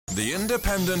The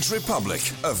Independent Republic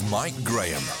of Mike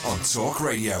Graham on Talk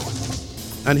Radio.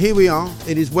 And here we are.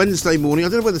 It is Wednesday morning. I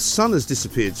don't know where the sun has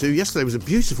disappeared to. Yesterday was a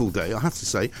beautiful day, I have to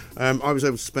say. I was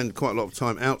able to spend quite a lot of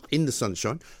time out in the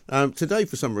sunshine. Today,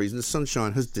 for some reason, the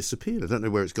sunshine has disappeared. I don't know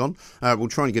where it's gone. We'll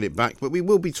try and get it back. But we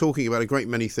will be talking about a great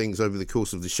many things over the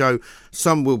course of the show.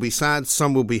 Some will be sad,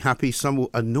 some will be happy, some will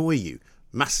annoy you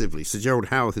massively. Sir Gerald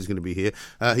Howarth is going to be here.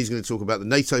 He's going to talk about the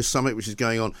NATO summit, which is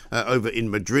going on over in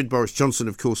Madrid. Boris Johnson,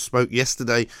 of course, spoke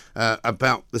yesterday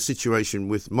about the situation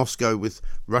with Moscow, with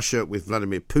Russia, with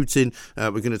Vladimir Putin.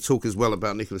 We're going to talk as well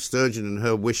about Nicola Sturgeon and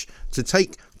her wish to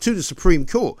take to the Supreme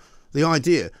Court the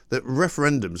idea that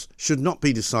referendums should not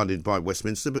be decided by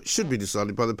Westminster, but should be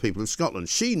decided by the people of Scotland.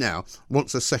 She now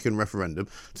wants a second referendum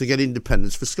to get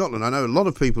independence for Scotland. I know a lot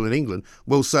of people in England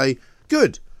will say,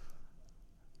 good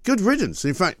riddance.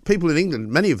 In fact, people in England,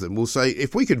 many of them will say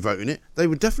if we could vote in it, they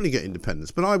would definitely get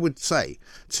independence. But I would say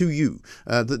to you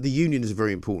that the union is a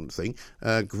very important thing.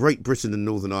 Great Britain and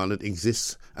Northern Ireland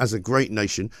exists as a great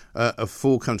nation of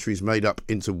four countries made up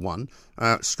into one.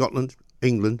 Scotland,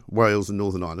 England, Wales and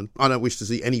Northern Ireland. I don't wish to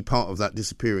see any part of that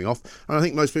disappearing off. And I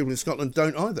think most people in Scotland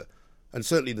don't either. And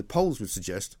certainly the polls would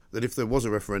suggest that if there was a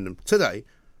referendum today,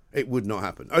 it would not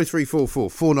happen. 0344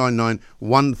 499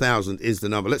 1000 is the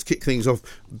number. Let's kick things off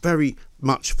very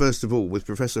much, first of all, with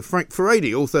Professor Frank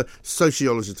Furedi, author,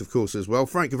 sociologist, of course, as well.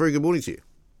 Frank, a very good morning to you.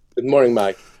 Good morning,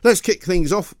 Mike. Let's kick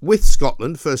things off with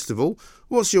Scotland, first of all.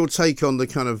 What's your take on the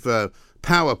kind of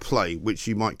power play, which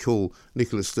you might call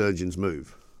Nicola Sturgeon's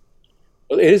move?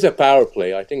 Well, it is a power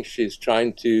play. I think she's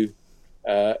trying to,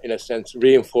 in a sense,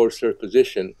 reinforce her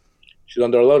position. She's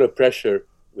under a lot of pressure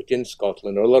within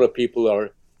Scotland, or a lot of people are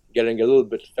getting a little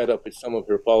bit fed up with some of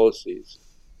her policies.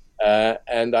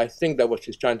 And I think that what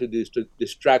she's trying to do is to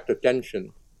distract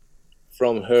attention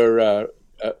from her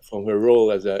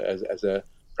role as a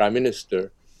prime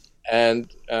minister. And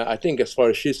I think as far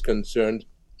as she's concerned,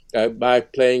 by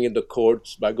playing in the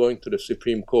courts, by going to the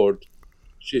Supreme Court,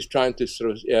 she's trying to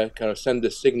sort of kind of send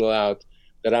the signal out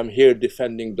that I'm here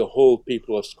defending the whole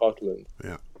people of Scotland.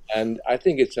 Yeah. And I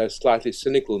think it's a slightly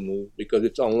cynical move because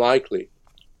it's unlikely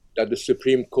that the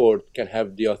Supreme Court can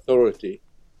have the authority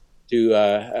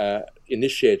to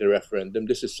initiate a referendum.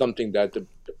 This is something that the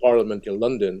Parliament in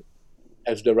London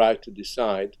has the right to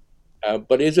decide.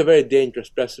 But it's a very dangerous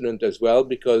precedent as well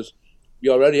because we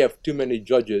already have too many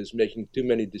judges making too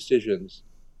many decisions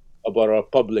about our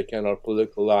public and our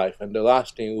political life. And the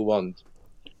last thing we want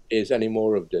is any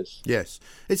more of this. Yes.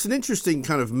 It's an interesting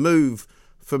kind of move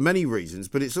for many reasons,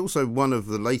 but it's also one of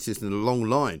the latest in a long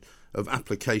line of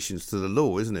applications to the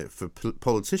law, isn't it, for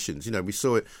politicians? You know, we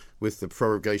saw it with the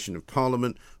prorogation of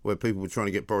Parliament, where people were trying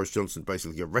to get Boris Johnson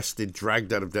basically arrested,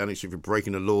 dragged out of Downing Street for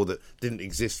breaking a law that didn't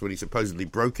exist when he supposedly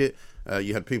broke it.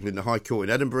 You had people in the High Court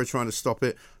in Edinburgh trying to stop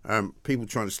it, people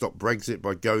trying to stop Brexit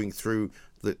by going through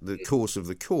the course of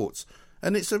the courts.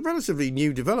 And it's a relatively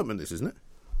new development, this, isn't it?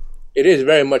 It is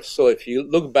very much so. If you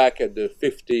look back at the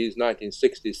 50s,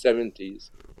 1960s, 70s,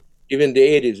 even the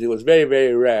 80s, it was very,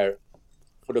 very rare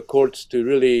for the courts to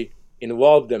really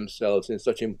involve themselves in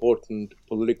such important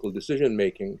political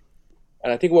decision-making.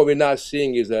 And I think what we're now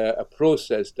seeing is a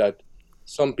process that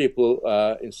some people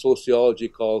in sociology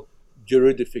call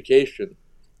juridification,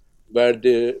 where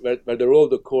the role of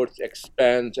the courts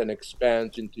expands and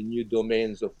expands into new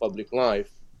domains of public life,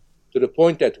 to the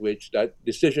point at which that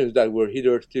decisions that were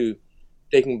hitherto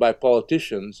taken by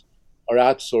politicians are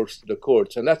outsourced to the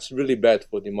courts. And that's really bad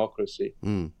for democracy.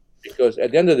 Mm. Because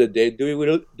at the end of the day, do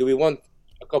we want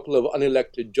a couple of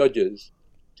unelected judges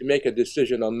to make a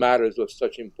decision on matters of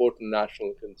such important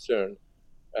national concern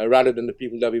rather than the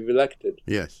people that we've elected?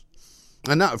 Yes.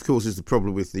 And that, of course, is the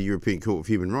problem with the European Court of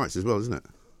Human Rights as well, isn't it?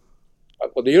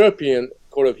 But the European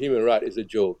Court of Human Rights is a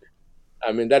joke.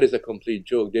 I mean, that is a complete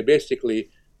joke. They basically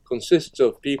consist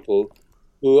of people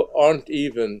who aren't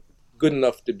even good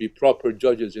enough to be proper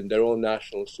judges in their own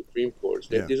national Supreme Courts.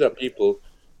 These are people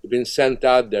who've been sent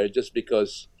out there just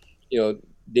because,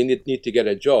 they need to get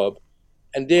a job.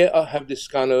 And they have this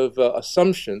kind of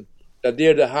assumption that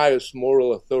they're the highest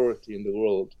moral authority in the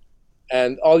world.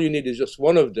 And all you need is just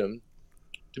one of them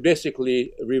to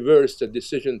basically reverse the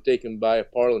decision taken by a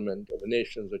parliament of a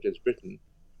nation such as Britain,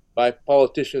 by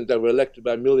politicians that were elected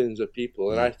by millions of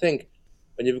people. And I think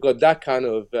when you've got that kind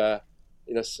of, a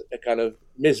kind of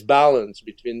misbalance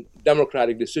between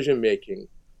democratic decision-making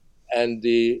and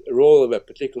the role of a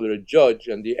particular judge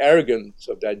and the arrogance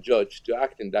of that judge to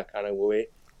act in that kind of way,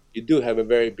 you do have a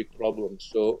very big problem.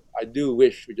 So I do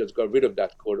wish we just got rid of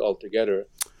that court altogether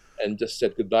and just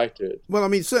said goodbye to it. Well, I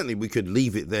mean, certainly we could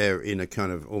leave it there in a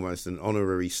kind of almost an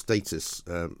honorary status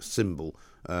symbol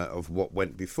of what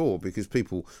went before, because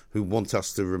people who want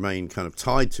us to remain kind of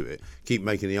tied to it keep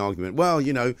making the argument, well,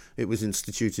 it was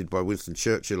instituted by Winston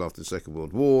Churchill after the Second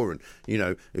World War, and,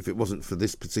 if it wasn't for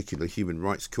this particular human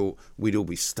rights court, we'd all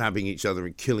be stabbing each other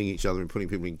and killing each other and putting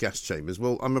people in gas chambers.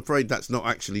 Well, I'm afraid that's not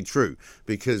actually true,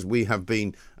 because we have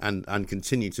been and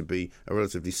continue to be a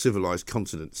relatively civilised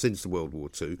continent since the World War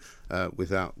II, with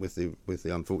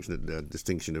the unfortunate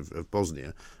distinction of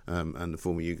Bosnia and the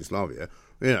former Yugoslavia.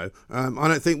 I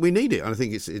don't think we need it. I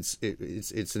think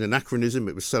it's an anachronism.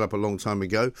 It was set up a long time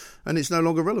ago, and it's no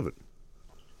longer relevant.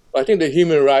 I think the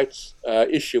human rights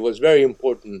issue was very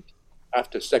important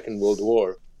after Second World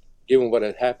War, given what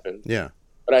had happened. Yeah.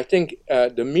 But I think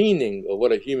the meaning of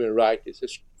what a human right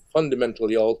is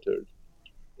fundamentally altered.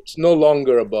 It's no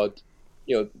longer about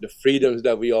the freedoms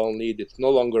that we all need. It's no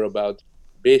longer about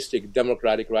basic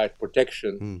democratic right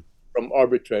protection from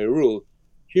arbitrary rule.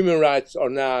 Human rights are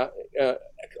now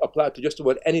applied to just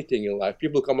about anything in life.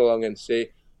 People come along and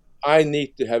say, I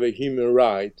need to have a human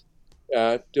right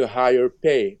to higher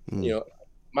pay.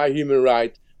 My human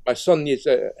right, my son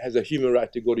has a human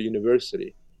right to go to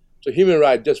university. So human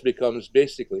right just becomes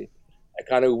basically a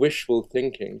kind of wishful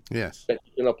thinking. Yes. That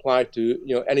you can apply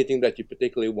to anything that you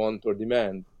particularly want or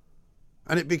demand.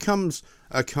 And it becomes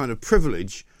a kind of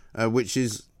privilege, which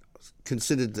is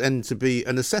considered then to be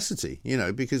a necessity,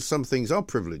 because some things are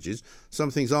privileges, some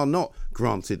things are not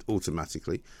granted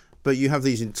automatically. But you have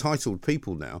these entitled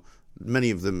people now,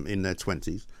 many of them in their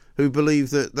 20s, who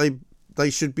believe that they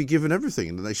should be given everything,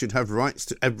 and that they should have rights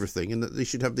to everything, and that they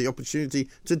should have the opportunity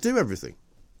to do everything.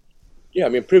 Yeah,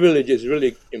 privilege is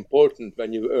really important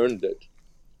when you've earned it.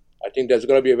 I think there's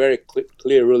got to be a very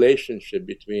clear relationship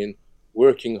between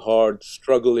working hard,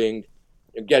 struggling,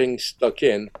 getting stuck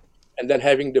in, and then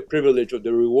having the privilege of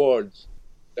the rewards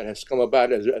that has come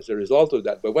about as a result of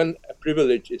that. But when a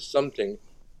privilege is something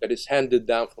that is handed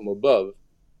down from above,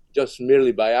 just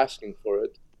merely by asking for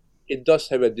it, it does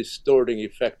have a distorting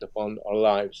effect upon our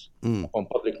lives, upon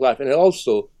public life. And it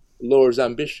also lowers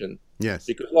ambition. Yes.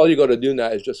 Because all you got to do now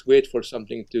is just wait for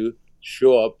something to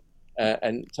show up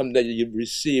and something that you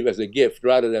receive as a gift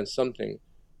rather than something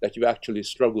that you actually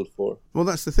struggled for. Well,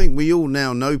 that's the thing. We all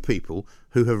now know people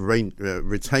who have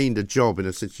retained a job in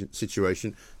a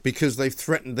situation because they've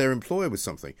threatened their employer with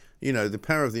something. The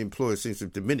power of the employer seems to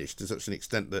have diminished to such an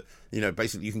extent that,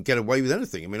 basically you can get away with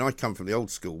anything. I come from the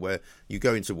old school where you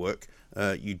go into work,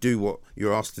 you do what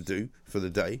you're asked to do for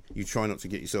the day, you try not to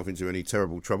get yourself into any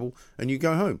terrible trouble, and you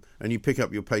go home and you pick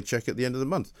up your paycheck at the end of the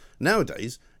month.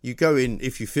 Nowadays, you go in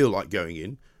if you feel like going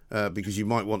in, because you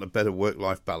might want a better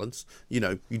work-life balance.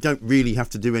 You don't really have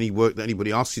to do any work that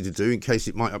anybody asks you to do in case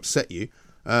it might upset you.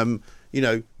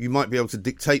 You might be able to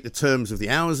dictate the terms of the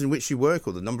hours in which you work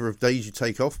or the number of days you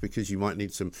take off because you might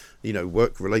need some,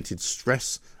 work-related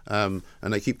stress. And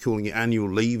they keep calling it annual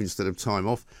leave instead of time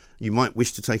off. You might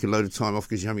wish to take a load of time off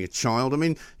because you're having a child.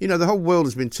 The whole world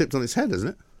has been tipped on its head,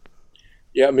 hasn't it?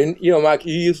 Yeah, Mike,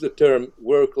 you use the term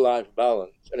work-life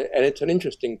balance, and it's an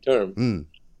interesting term.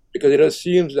 Because it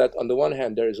assumes that on the one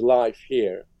hand there is life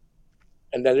here,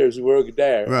 and then there's work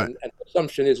there. Right. And the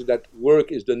assumption is that work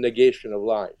is the negation of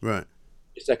life. Right.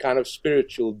 It's a kind of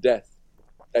spiritual death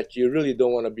that you really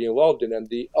don't want to be involved in. And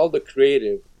all the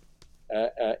creative,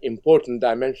 important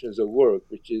dimensions of work,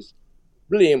 which is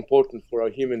really important for our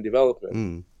human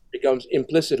development, becomes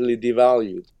implicitly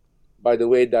devalued by the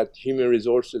way that human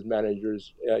resources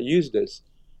managers use this.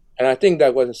 And I think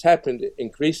that what has happened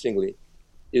increasingly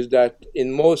is that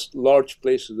in most large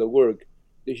places of work,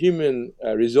 the human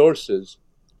resources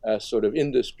sort of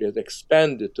industry has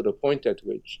expanded to the point at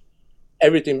which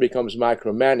everything becomes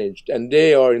micromanaged, and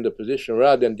they are in the position,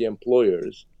 rather than the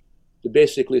employers, to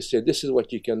basically say, this is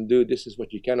what you can do, this is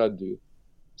what you cannot do.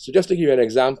 So just to give you an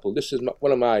example, this is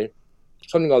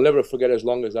something I'll never forget as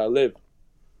long as I live.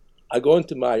 I go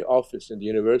into my office in the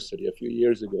university a few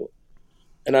years ago,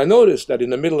 and I noticed that in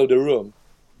the middle of the room,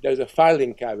 there's a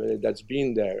filing cabinet that's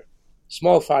been there,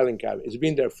 small filing cabinet. It's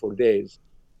been there for days.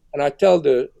 And I tell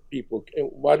the people,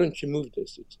 why don't you move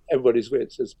this? Everybody's waiting.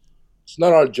 It says, it's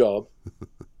not our job.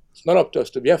 It's not up to us.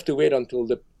 We have to wait until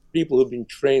the people who've been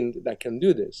trained that can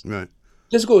do this. Right.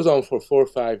 This goes on for 4 or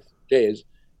 5 days.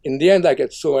 In the end, I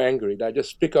get so angry that I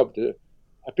just pick up the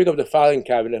filing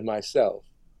cabinet myself,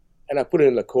 and I put it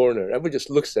in the corner. Everybody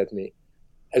just looks at me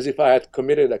as if I had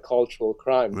committed a cultural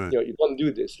crime. Right. You don't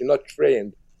do this. You're not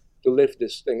trained to lift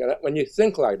this thing. And when you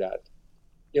think like that,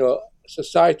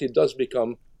 society does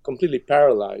become completely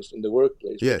paralyzed in the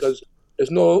workplace. Yes. Because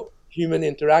there's no human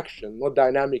interaction, no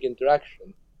dynamic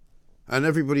interaction. And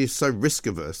everybody is so risk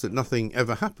averse that nothing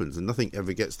ever happens and nothing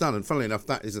ever gets done. And funnily enough,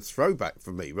 that is a throwback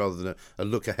for me rather than a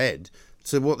look ahead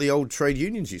to what the old trade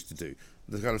unions used to do,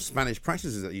 the kind of Spanish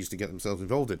practices that they used to get themselves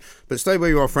involved in. But stay where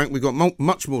you are, Frank. We've got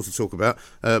much more to talk about,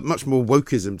 much more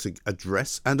wokeism to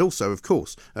address. And also, of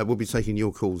course, we'll be taking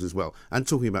your calls as well and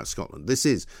talking about Scotland. This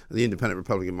is the Independent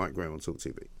Republican, Mike Graham on Talk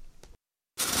TV.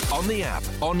 On the app,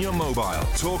 on your mobile,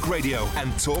 Talk Radio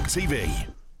and Talk TV.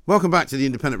 Welcome back to the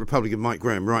Independent Republican, Mike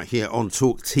Graham, right here on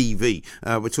Talk TV.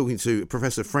 We're talking to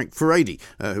Professor Frank Furedi,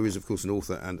 who is, of course, an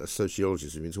author and a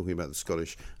sociologist. We've been talking about the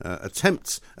Scottish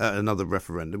attempts at another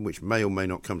referendum, which may or may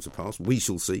not come to pass. We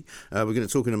shall see. We're going to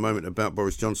talk in a moment about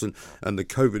Boris Johnson and the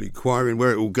COVID inquiry and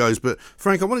where it all goes. But,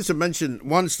 Frank, I wanted to mention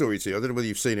one story to you. I don't know whether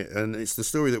you've seen it, and it's the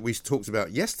story that we talked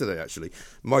about yesterday, actually.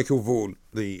 Michael Vaughan,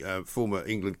 the former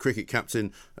England cricket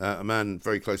captain, a man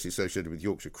very closely associated with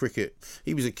Yorkshire cricket.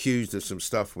 He was accused of some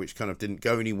stuff which kind of didn't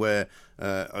go anywhere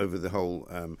over the whole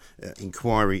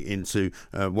inquiry into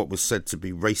what was said to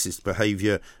be racist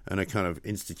behaviour and a kind of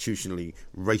institutionally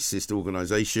racist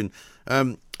organisation.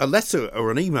 A letter,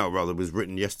 or an email rather, was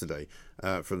written yesterday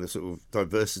from the sort of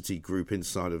diversity group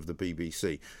inside of the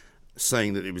BBC,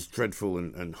 saying that it was dreadful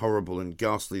and horrible and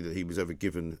ghastly that he was ever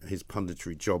given his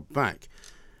punditry job back.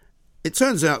 It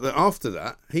turns out that after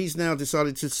that, he's now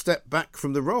decided to step back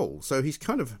from the role. So he's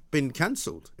kind of been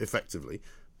cancelled, effectively,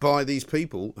 by these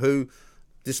people who,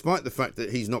 despite the fact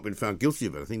that he's not been found guilty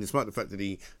of anything, despite the fact that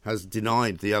he has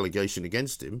denied the allegation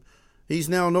against him, he's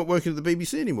now not working at the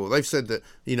BBC anymore. They've said that,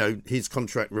 you know, his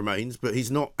contract remains, but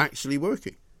he's not actually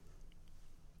working.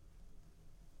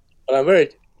 Well, I'm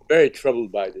very, very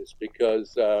troubled by this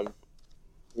because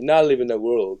we now live in a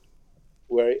world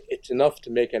where it's enough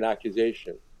to make an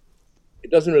accusation. It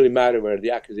doesn't really matter whether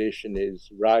the accusation is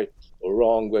right or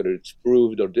wrong, whether it's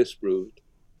proved or disproved.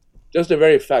 Just the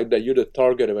very fact that you're the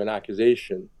target of an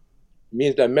accusation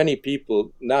means that many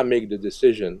people now make the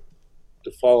decision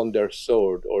to fall on their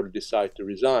sword or decide to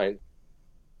resign.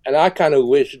 And I kind of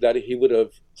wish that he would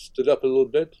have stood up a little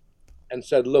bit and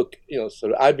said, look, you know,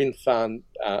 so I've been found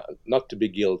not to be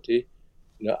guilty.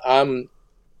 You know,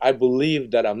 I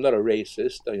believe that I'm not a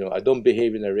racist. You know, I don't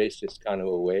behave in a racist kind of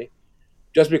a way.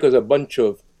 Just because a bunch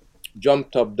of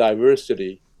jumped up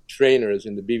diversity trainers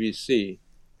in the BBC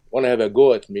want to have a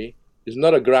go at me is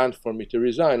not a grant for me to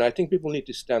resign. I think people need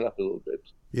to stand up a little bit.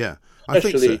 Yeah, I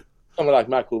think Especially so. Someone like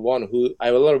Michael Vaughan, who I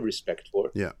have a lot of respect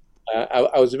for. Yeah,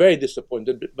 I was very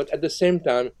disappointed, but at the same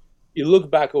time, you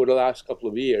look back over the last couple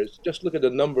of years, just look at the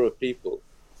number of people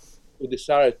who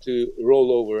decided to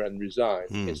roll over and resign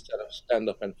instead of stand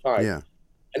up and fight. yeah.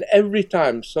 And every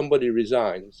time somebody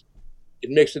resigns, it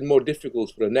makes it more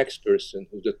difficult for the next person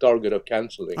who's the target of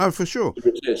cancelling. Oh, for sure. To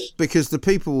resist. Because the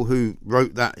people who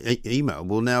wrote that email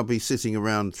will now be sitting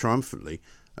around triumphantly,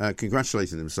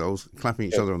 congratulating themselves, clapping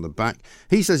each other on the back.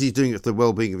 He says he's doing it for the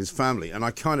well-being of his family, and I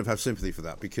kind of have sympathy for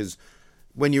that, because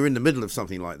when you're in the middle of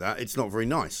something like that, it's not very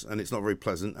nice, and it's not very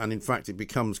pleasant, and in fact it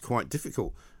becomes quite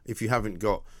difficult if you haven't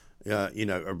got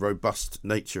a robust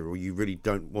nature, or you really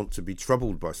don't want to be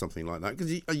troubled by something like that,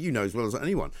 because you know as well as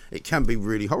anyone, it can be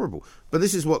really horrible. But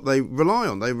this is what they rely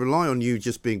on. They rely on you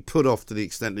just being put off to the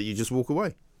extent that you just walk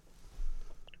away.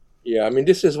 Yeah, I mean,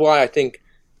 this is why I think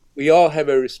we all have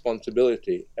a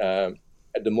responsibility at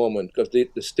the moment, because the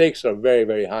stakes are very,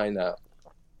 very high now.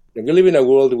 And we live in a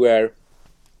world where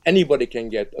anybody can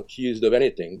get accused of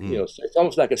anything. You know, so it's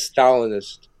almost like a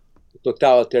Stalinist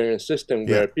totalitarian system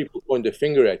where people point the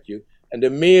finger at you, and the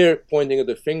mere pointing of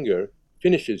the finger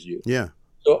finishes you. Yeah.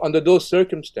 So under those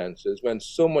circumstances, when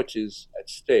so much is at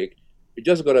stake, you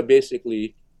just got to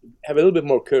basically have a little bit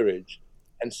more courage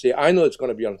and say, I know it's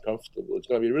going to be uncomfortable. It's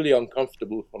going to be really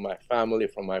uncomfortable for my family,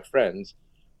 for my friends,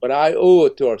 but I owe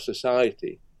it to our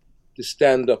society to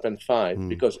stand up and fight,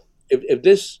 because if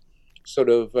this sort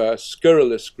of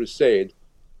scurrilous crusade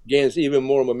gains even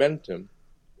more momentum,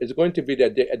 it's going to be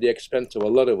at the expense of a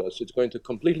lot of us. It's going to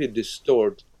completely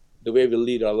distort the way we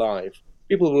lead our life.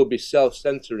 People will be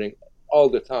self-censoring all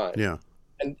the time. Yeah.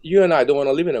 And you and I don't want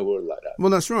to live in a world like that.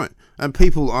 Well, that's right. And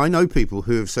I know people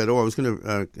who have said, I was going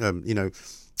to,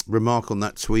 remark on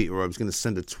that tweet, or I was going to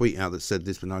send a tweet out that said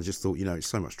this, but I just thought, it's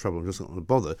so much trouble, I'm just not going to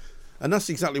bother. And that's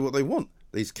exactly what they want,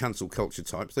 these cancel culture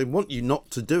types. They want you not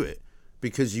to do it,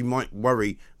 because you might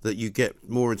worry that you get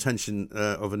more attention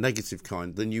of a negative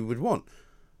kind than you would want.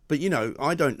 But,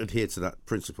 I don't adhere to that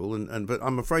principle, but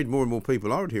I'm afraid more and more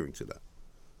people are adhering to that.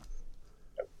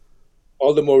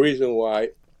 All the more reason why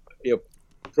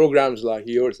programs like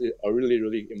yours are really,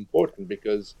 really important,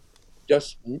 because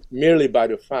just merely by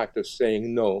the fact of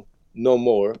saying no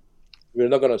more, we're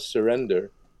not going to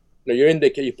surrender.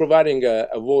 You're providing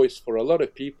a voice for a lot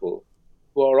of people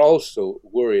who are also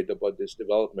worried about this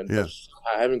development, Yeah.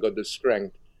 but haven't got the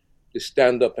strength to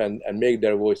stand up and make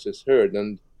their voices heard.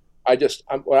 And I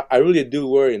really do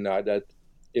worry now that,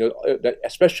 that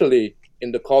especially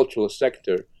in the cultural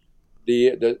sector,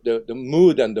 the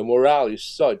mood and the morale is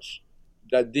such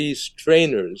that these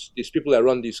trainers, these people that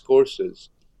run these courses,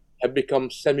 have become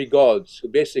semi-gods who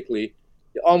basically,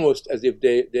 almost as if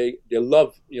they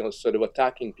love, sort of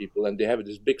attacking people, and they have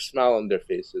this big smile on their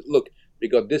faces. Look, we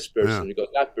got this person, Yeah. we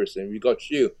got that person, we got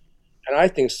you. And I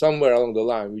think somewhere along the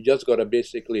line, we just got to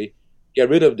basically get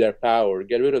rid of their power,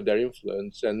 get rid of their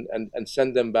influence, and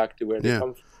send them back to where they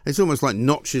come from. It's almost like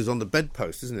notches on the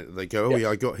bedpost, isn't it? They go, oh, Yeah. yeah,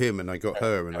 I got him, and I got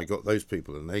her, and I got those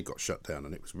people, and they got shut down,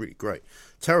 and it was really great.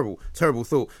 Terrible, terrible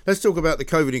thought. Let's talk about the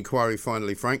COVID inquiry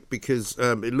finally, Frank, because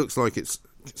it looks like it's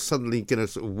suddenly going to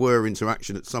sort of whir into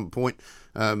action at some point.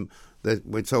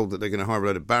 We're told that they're going to hire a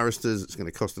load of barristers. It's going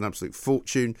to cost an absolute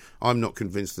fortune. I'm not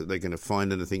convinced that they're going to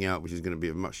find anything out which is going to be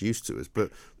of much use to us.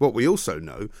 But what we also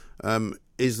know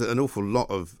is that an awful lot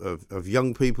of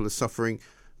young people are suffering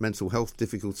mental health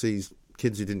difficulties,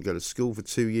 kids who didn't go to school for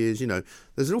 2 years.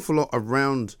 There's an awful lot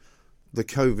around the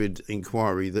COVID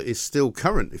inquiry that is still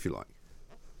current, if you like.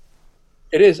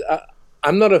 It is.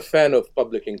 I'm not a fan of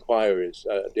public inquiries.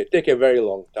 They take a very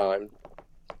long time.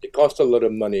 They cost a lot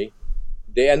of money.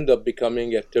 They end up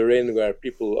becoming a terrain where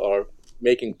people are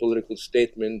making political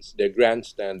statements, they're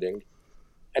grandstanding.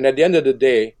 And at the end of the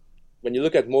day, when you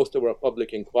look at most of our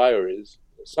public inquiries,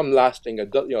 some lasting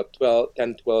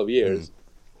 12 years,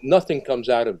 nothing comes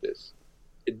out of this.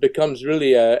 It becomes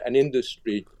really an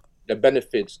industry that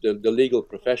benefits the legal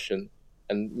profession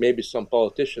and maybe some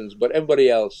politicians, but everybody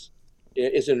else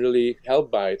isn't really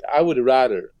helped by it. I would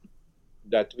rather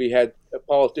that we had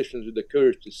politicians with the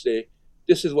courage to say,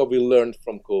 this is what we learned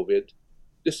from COVID.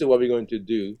 This is what we're going to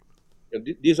do.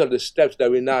 These are the steps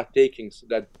that we're now taking so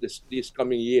that these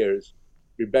coming years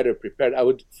we're better prepared. I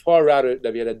would far rather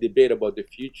that we had a debate about the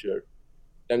future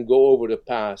than go over the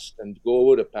past and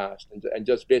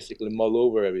just basically mull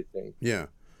over everything. Yeah.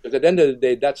 Because at the end of the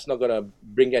day, that's not going to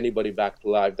bring anybody back to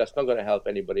life. That's not going to help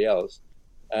anybody else.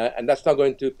 And that's not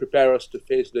going to prepare us to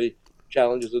face the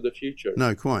challenges of the future.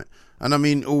 No, quite. And I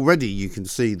mean, already you can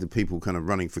see the people kind of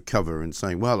running for cover and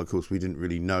saying, well, of course, we didn't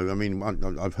really know. I mean,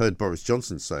 I've heard Boris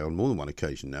Johnson say on more than one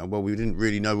occasion now, well, we didn't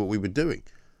really know what we were doing.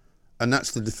 And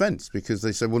that's the defence, because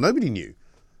they said, well, nobody knew.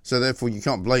 So therefore, you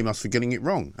can't blame us for getting it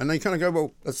wrong. And they kind of go,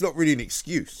 well, that's not really an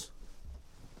excuse.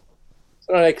 It's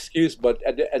not an excuse, but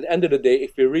at the end of the day,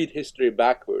 if we read history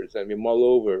backwards and we mull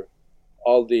over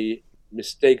all the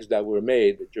mistakes that were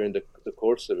made during the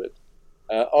course of it,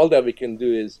 all that we can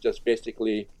do is just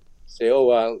basically say, oh,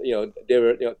 well, there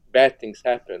were bad things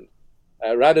happened,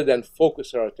 rather than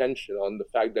focus our attention on the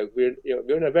fact that we're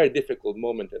in a very difficult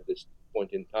moment at this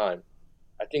point in time.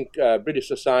 I think British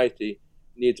society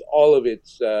needs all of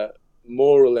its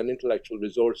moral and intellectual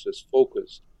resources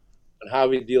focused on how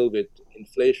we deal with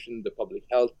inflation, the public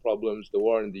health problems, the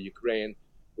war in the Ukraine,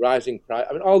 rising price.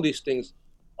 I mean, all these things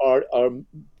are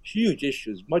huge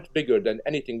issues, much bigger than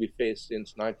anything we faced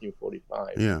since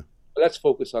 1945. Yeah. But let's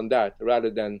focus on that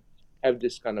rather than have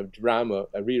this kind of drama,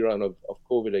 a rerun of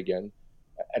COVID again,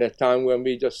 at a time when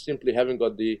we just simply haven't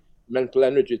got the mental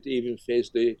energy to even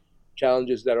face the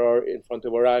challenges that are in front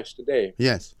of our eyes today.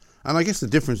 Yes. And I guess the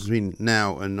difference between now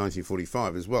and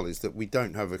 1945 as well is that we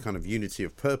don't have a kind of unity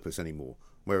of purpose anymore.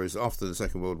 Whereas after the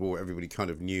Second World War, everybody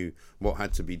kind of knew what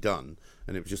had to be done,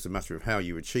 and it was just a matter of how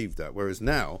you achieved that. Whereas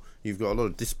now, you've got a lot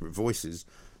of disparate voices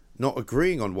not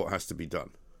agreeing on what has to be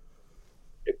done.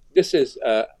 This is,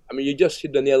 you just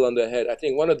hit the nail on the head. I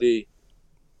think one of the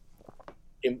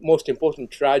most important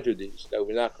tragedies that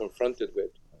we're now confronted with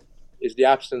is the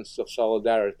absence of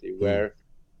solidarity, where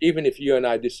even if you and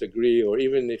I disagree, or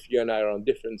even if you and I are on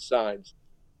different sides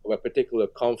of a particular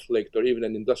conflict or even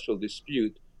an industrial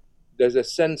dispute, there's a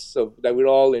sense of that we're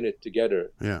all in it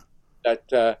together. Yeah.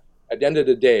 That at the end of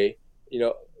the day,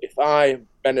 if I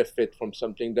benefit from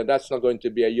something, then that's not going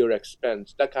to be at your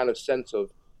expense. That kind of sense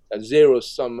of a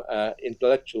zero-sum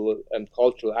intellectual and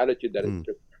cultural attitude that it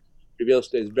prevails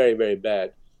today is very, very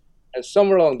bad. And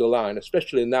somewhere along the line,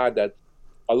 especially now that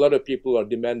a lot of people are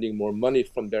demanding more money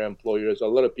from their employers, a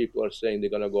lot of people are saying they're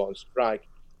going to go on strike,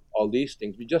 all these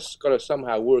things, we just got to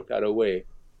somehow work out a way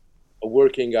of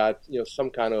working out, some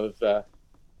kind of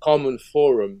common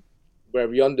forum where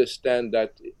we understand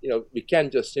that, we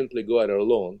can't just simply go at it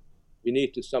alone. We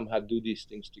need to somehow do these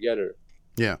things together.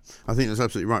 Yeah, I think that's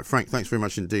absolutely right. Frank, thanks very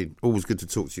much indeed. Always good to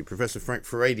talk to you. Professor Frank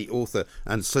Furedi, author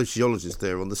and sociologist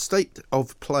there on the state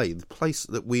of play, the place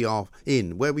that we are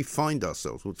in, where we find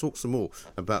ourselves. We'll talk some more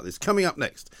about this coming up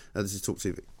next. This is Talk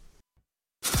TV.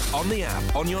 On the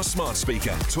app, on your smart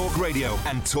speaker, Talk Radio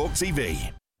and Talk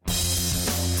TV.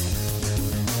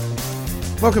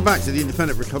 Welcome back to the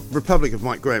Independent Republic of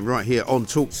Mike Graham right here on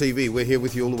Talk TV. We're here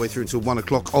with you all the way through until 1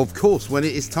 o'clock. Of course, when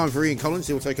it is time for Ian Collins,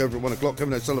 he'll take over at 1 o'clock.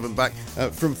 Kevin O'Sullivan back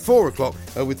from 4 o'clock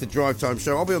with the Drive Time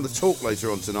Show. I'll be on the Talk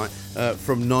later on tonight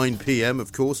from 9 p.m,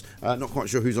 of course. Not quite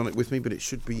sure who's on it with me, but it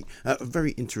should be a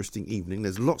very interesting evening.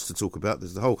 There's lots to talk about.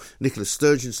 There's the whole Nicola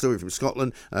Sturgeon story from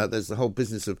Scotland. There's the whole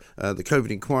business of the COVID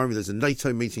inquiry. There's a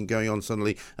NATO meeting going on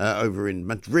suddenly over in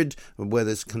Madrid, where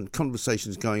there's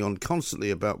conversations going on constantly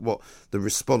about what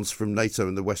the response from NATO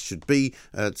and the West should be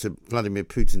to Vladimir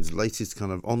Putin's latest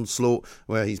kind of onslaught,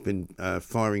 where he's been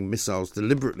firing missiles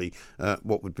deliberately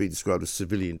what would be described as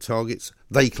civilian targets.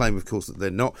 They claim, of course, that they're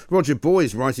not. Roger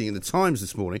Boys, writing in the Times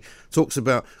this morning, talks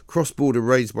about cross-border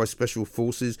raids by special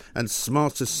forces and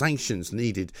smarter sanctions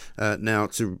needed now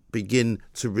to begin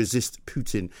to resist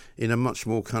Putin in a much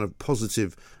more kind of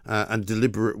positive and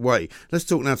deliberate way. Let's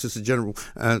talk now to Sir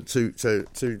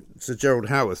Gerald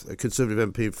Howarth, a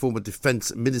Conservative MP and former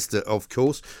Defence Minister, of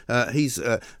course. He's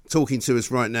talking to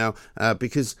us right now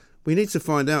because we need to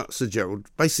find out, Sir Gerald,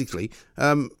 basically,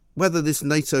 whether this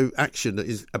NATO action that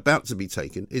is about to be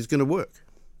taken is going to work.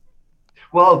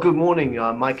 Well, good morning,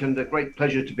 Mike, and a great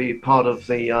pleasure to be part of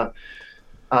the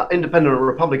Independent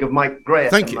Republic of Mike Graham.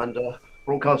 Thank you. And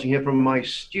broadcasting here from my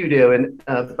studio in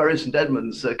Bury St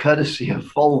Edmunds, courtesy of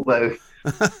Volvo,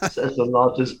 says the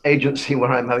largest agency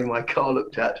where I'm having my car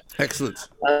looked at. Excellent.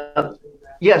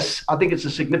 Yes, I think it's a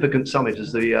significant summit,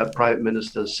 as the Prime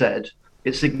Minister said.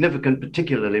 It's significant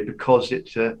particularly because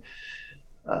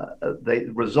they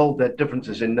resolved their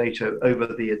differences in NATO over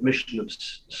the admission of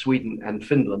Sweden and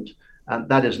Finland, and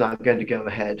that is now going to go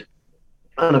ahead.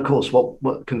 And of course,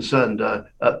 what concerned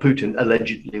Putin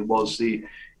allegedly was the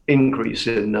increase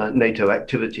in NATO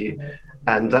activity,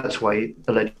 and that's why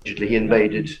allegedly he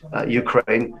invaded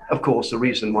Ukraine. Of course, the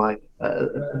reason why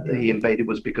he invaded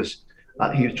was because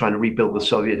he was trying to rebuild the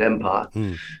Soviet Empire.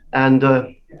 And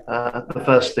the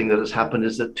first thing that has happened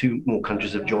is that two more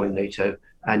countries have joined NATO,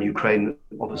 and Ukraine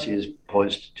obviously is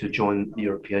poised to join the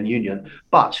European Union.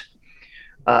 But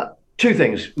two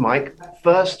things, Mike.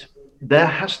 First, there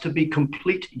has to be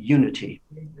complete unity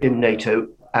in NATO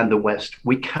and the West.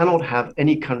 We cannot have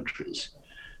any countries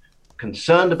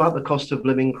concerned about the cost of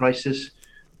living crisis,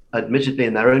 admittedly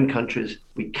in their own countries.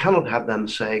 We cannot have them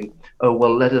saying, oh,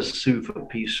 well, let us sue for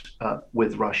peace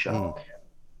with Russia.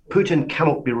 Putin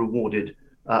cannot be rewarded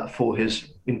for his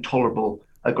intolerable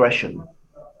aggression.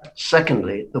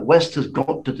 Secondly, the West has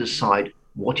got to decide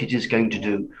what it is going to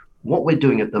do. What we're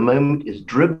doing at the moment is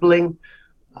dribbling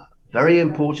very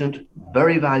important,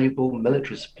 very valuable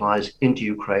military supplies into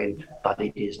Ukraine, but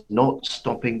it is not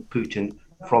stopping Putin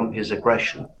from his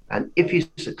aggression. And if he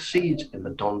succeeds in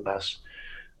the Donbass,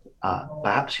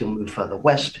 perhaps he'll move further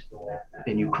west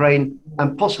in Ukraine,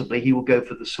 and possibly he will go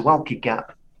for the Suwalki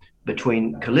Gap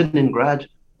between Kaliningrad,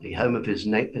 the home of his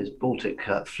Baltic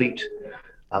fleet,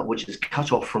 which is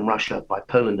cut off from Russia by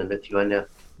Poland and Lithuania,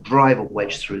 drive a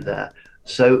wedge through there.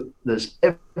 So there's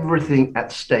everything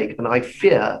at stake, and I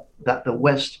fear that the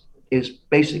West is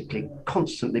basically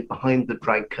constantly behind the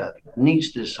drag curve. It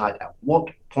needs to decide at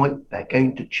what point they're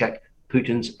going to check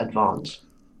Putin's advance.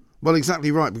 Well,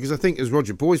 exactly right, because I think, as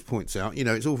Roger Boys points out,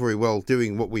 it's all very well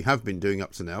doing what we have been doing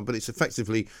up to now, but it's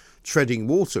effectively treading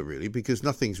water, really, because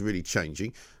nothing's really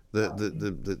changing.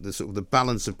 The sort of the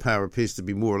balance of power appears to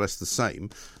be more or less the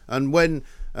same. And when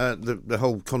the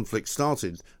whole conflict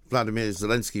started, Vladimir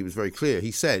Zelensky was very clear.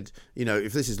 He said,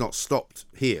 if this is not stopped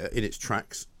here in its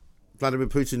tracks, Vladimir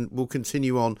Putin will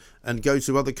continue on and go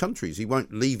to other countries. He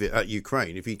won't leave it at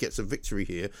Ukraine. If he gets a victory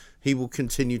here, he will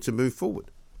continue to move forward.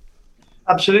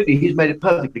 Absolutely. He's made it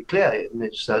perfectly clear in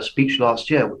his speech last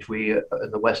year, which we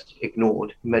in the West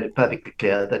ignored. He made it perfectly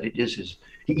clear that it is his.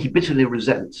 He bitterly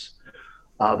resents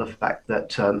the fact that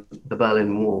the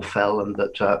Berlin Wall fell and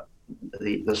that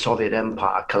the Soviet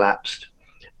Empire collapsed.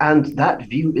 And that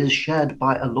view is shared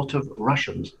by a lot of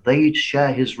Russians. They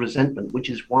share his resentment,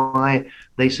 which is why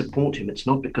they support him. It's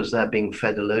not because they're being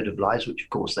fed a load of lies, which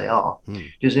of course they are. It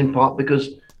is in part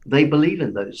because they believe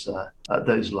in those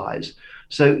lies.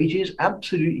 So it is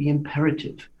absolutely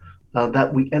imperative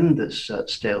that we end this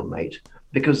stalemate,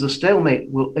 because the stalemate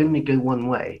will only go one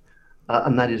way,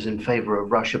 and that is in favor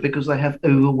of Russia, because they have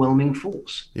overwhelming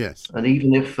force. Yes. And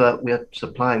even if we are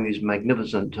supplying these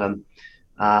magnificent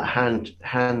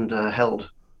hand-held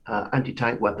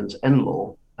anti-tank weapons en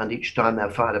law, and each time they're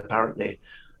fired, apparently,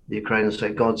 the Ukrainians say,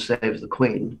 God save the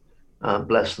Queen,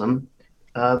 bless them.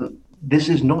 This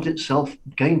is not itself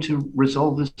going to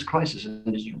resolve this crisis.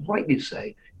 And as you rightly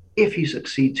say, if he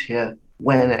succeeds here,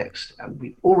 where next? And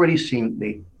we've already seen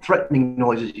the threatening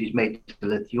noises he's made to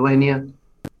Lithuania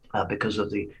because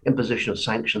of the imposition of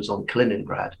sanctions on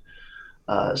Kaliningrad.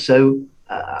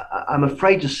 I'm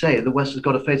afraid to say the West has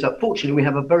got to face up. Fortunately, we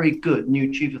have a very good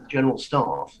new Chief of the General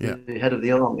Staff, the head of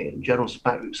the army, General Sir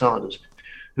Patrick Sanders,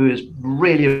 who is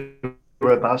really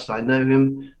robust. I know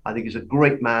him. I think he's a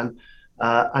great man.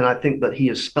 And I think that he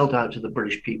has spelled out to the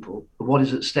British people what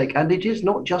is at stake. And it is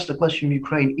not just a question of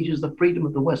Ukraine. It is the freedom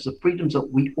of the West. The freedoms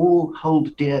that we all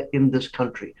hold dear in this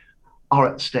country are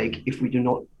at stake if we do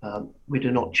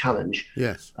not challenge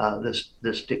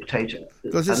this dictator.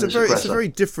 Because it's a very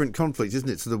different conflict, isn't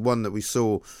it, to the one that we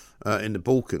saw in the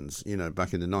Balkans,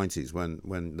 back in the 90s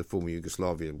when the former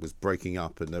Yugoslavia was breaking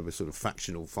up and there were sort of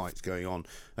factional fights going on,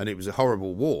 and it was a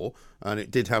horrible war, and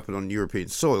it did happen on European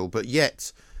soil, but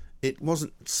yet it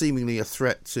wasn't seemingly a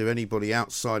threat to anybody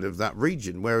outside of that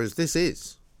region, whereas this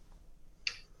is.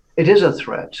 It is a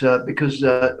threat because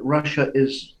Russia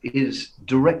is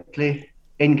directly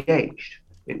engaged.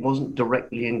 It wasn't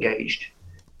directly engaged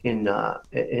in the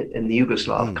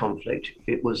Yugoslav conflict.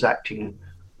 It was acting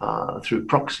through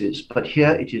proxies. But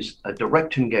here it is a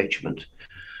direct engagement.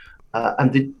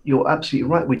 You're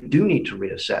absolutely right. We do need to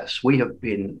reassess. We have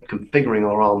been configuring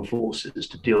our armed forces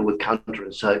to deal with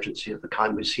counterinsurgency of the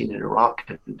kind we've seen in Iraq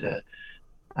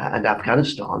and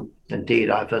Afghanistan. Indeed,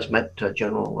 I first met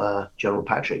General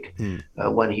Patrick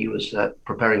when he was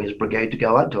preparing his brigade to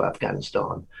go out to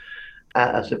Afghanistan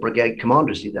as the brigade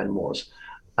commander, as he then was.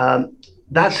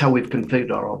 That's how we've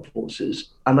configured our armed forces,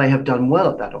 and they have done well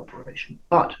at that operation.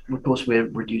 But, of course, we're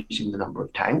reducing the number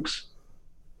of tanks.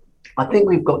 I think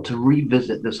we've got to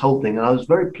revisit this whole thing, and I was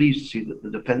very pleased to see that the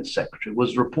Defense Secretary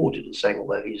was reported as saying,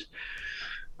 although he's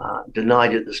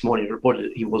denied it this morning,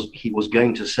 reported he was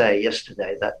going to say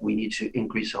yesterday that we need to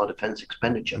increase our defense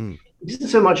expenditure. It isn't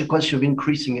so much a question of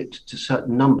increasing it to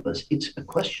certain numbers. It's a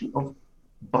question of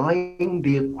buying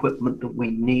the equipment that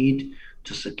we need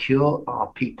to secure our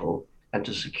people and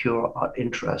to secure our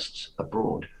interests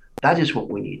abroad. That is what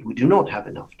we need. We do not have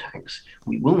enough tanks.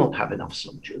 We will not have enough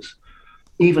soldiers,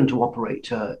 even to operate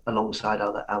alongside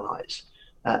other allies.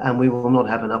 And we will not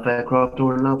have enough aircraft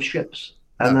or enough ships.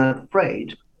 And I'm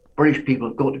afraid British people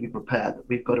have got to be prepared that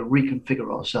we've got to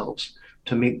reconfigure ourselves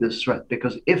to meet this threat,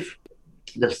 because if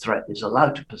this threat is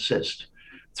allowed to persist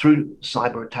through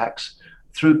cyber attacks,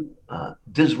 through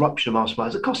disruption of our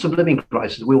supplies, the cost of living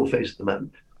crisis we all face at the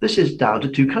moment, this is down to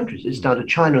two countries. It's down to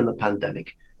China and the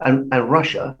pandemic and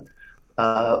Russia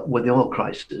with the oil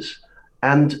crisis.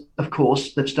 And of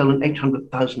course, they've stolen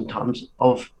 800,000 tons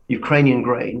of Ukrainian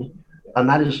grain. And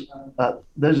that is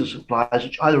those are supplies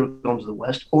which either have gone to the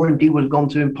West or indeed would have gone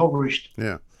to impoverished.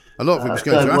 Yeah, a lot of it was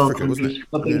going to Africa, wasn't it?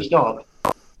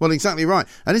 Well, exactly right.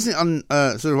 And isn't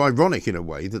it sort of ironic in a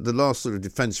way that the last sort of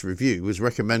defence review was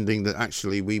recommending that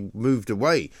actually we moved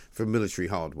away from military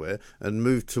hardware and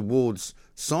moved towards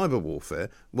cyber warfare?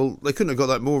 Well, they couldn't have got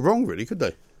that more wrong, really, could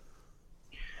they?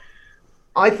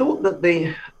 I thought that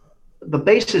the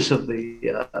basis of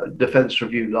the defence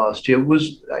review last year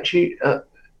was actually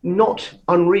not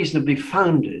unreasonably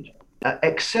founded,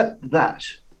 except that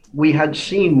we had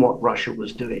seen what Russia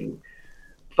was doing.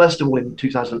 First of all, in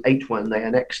 2008, when they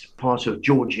annexed part of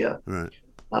Georgia,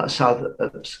 South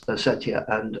Ossetia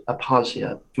and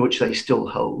Abkhazia, which they still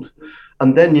hold,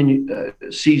 and then in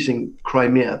seizing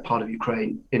Crimea, part of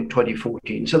Ukraine, in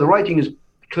 2014. So the writing has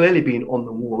clearly been on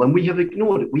the wall, and we have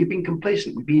ignored it. We've been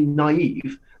complacent. We've been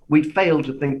naive. We failed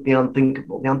to think the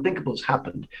unthinkable. The unthinkable has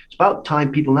happened. It's about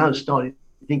time people now started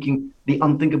thinking the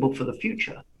unthinkable for the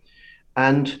future.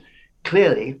 And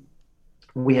clearly,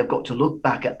 we have got to look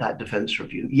back at that defense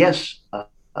review. Yes,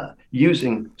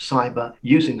 using cyber,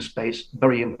 using space,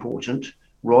 very important.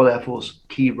 Royal Air Force,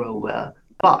 key role there.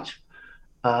 But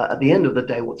at the end of the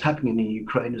day, what's happening in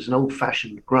Ukraine is an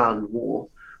old-fashioned ground war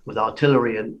with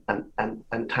artillery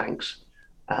and tanks,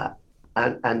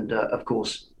 and of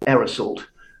course, air assault.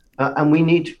 And we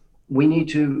need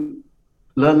to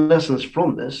learn lessons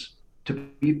from this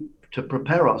to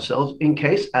prepare ourselves in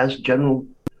case, as General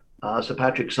Sir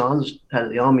Patrick Sanders, head of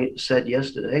the army, said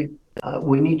yesterday,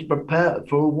 we need to prepare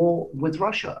for a war with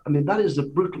Russia. I mean, that is the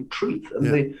brutal truth. And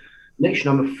the nation,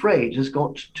 I'm afraid, has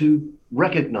got to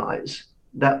recognize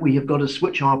that we have got to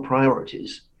switch our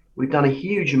priorities. We've done a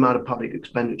huge amount of public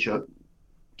expenditure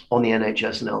on the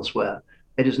NHS and elsewhere.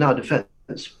 It is now defence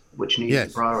which needs a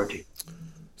priority.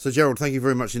 So, Gerald, thank you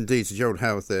very much indeed. So, Gerald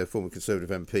Howarth there, former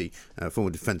Conservative MP, former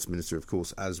Defence Minister, of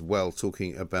course, as well,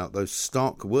 talking about those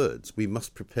stark words. We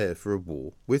must prepare for a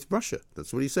war with Russia.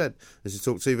 That's what he said. This is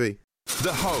Talk TV.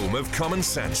 The home of common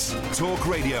sense. Talk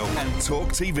Radio and Talk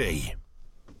TV.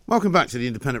 Welcome back to the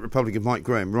Independent Republic of Mike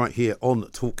Graham right here on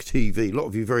Talk TV. A lot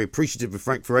of you very appreciative of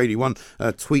Frank Furedi. One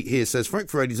tweet here says, Frank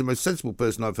Furedi is the most sensible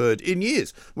person I've heard in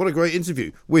years. What a great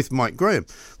interview with Mike Graham.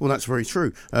 Well, that's very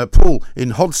true. Paul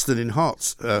in Hodston in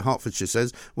Hertfordshire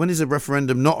says, when is a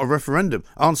referendum not a referendum?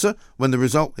 Answer, when the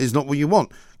result is not what you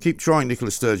want. Keep trying,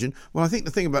 Nicola Sturgeon. Well, I think the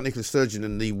thing about Nicola Sturgeon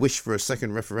and the wish for a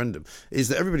second referendum is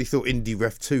that everybody thought Indy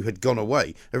Ref 2 had gone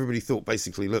away. Everybody thought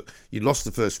basically, look, you lost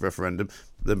the first referendum.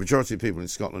 The majority of people in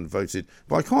Scotland voted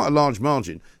by quite a large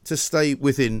margin to stay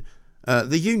within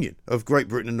the Union of Great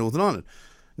Britain and Northern Ireland.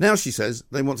 Now she says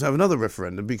they want to have another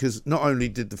referendum because not only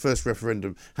did the first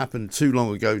referendum happen too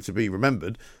long ago to be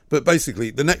remembered, but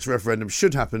basically the next referendum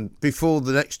should happen before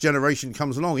the next generation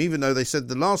comes along, even though they said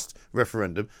the last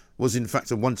referendum was in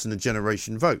fact a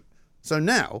once-in-a-generation vote. So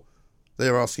now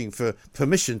they're asking for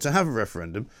permission to have a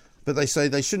referendum, but they say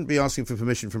they shouldn't be asking for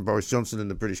permission from Boris Johnson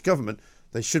and the British government.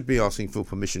 They should be asking for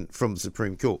permission from the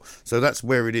Supreme Court. So that's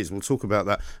where it is. We'll talk about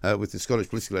that with the Scottish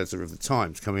political editor of The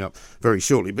Times coming up very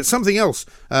shortly. But something else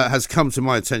has come to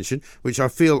my attention, which I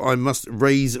feel I must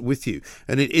raise with you.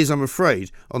 And it is, I'm afraid,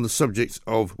 on the subject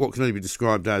of what can only be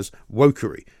described as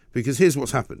wokery. Because here's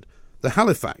what's happened. The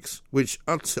Halifax, which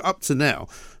up to now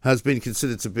has been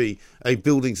considered to be a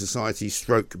building society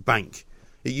stroke bank.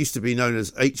 It used to be known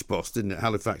as HBOS, didn't it?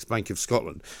 Halifax Bank of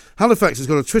Scotland. Halifax has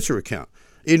got a Twitter account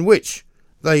in which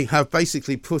they have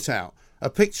basically put out a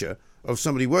picture of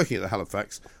somebody working at the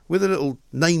Halifax with a little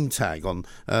name tag on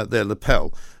their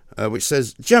lapel, which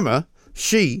says Gemma,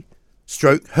 she,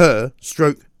 stroke, her,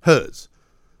 stroke, hers.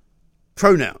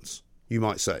 Pronouns, you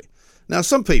might say. Now,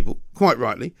 some people, quite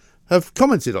rightly, have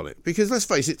commented on it because, let's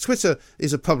face it, Twitter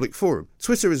is a public forum.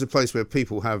 Twitter is a place where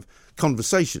people have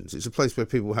conversations. It's a place where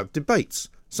people have debates,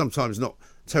 sometimes not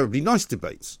terribly nice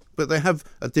debates, but they have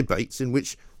debates in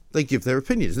which they give their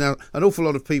opinions. Now, an awful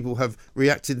lot of people have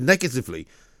reacted negatively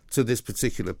to this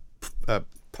particular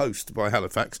post by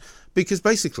Halifax because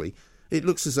basically it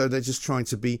looks as though they're just trying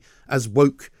to be as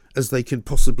woke as they can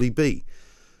possibly be.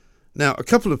 Now, a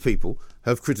couple of people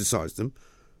have criticised them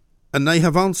and they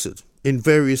have answered in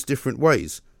various different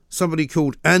ways. Somebody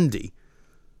called Andy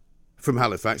from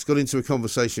Halifax got into a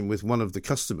conversation with one of the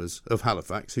customers of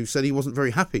Halifax who said he wasn't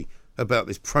very happy about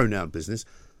this pronoun business,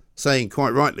 saying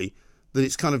quite rightly that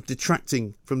it's kind of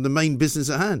detracting from the main business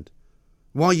at hand.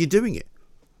 Why are you doing it?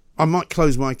 I might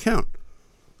close my account.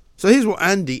 So here's what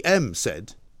Andy M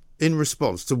said in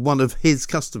response to one of his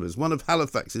customers, one of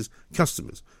Halifax's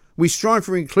customers. We strive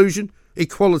for inclusion,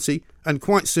 equality, and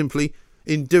quite simply,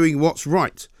 in doing what's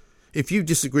right. If you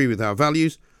disagree with our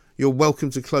values, you're welcome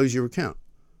to close your account.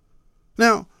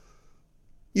 Now,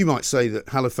 you might say that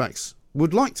Halifax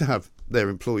would like to have their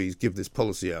employees give this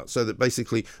policy out so that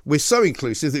basically we're so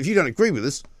inclusive that if you don't agree with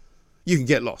us, you can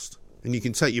get lost and you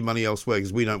can take your money elsewhere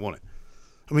because we don't want it.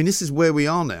 I mean, this is where we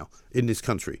are now in this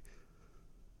country.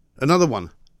 Another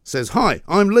one says, hi,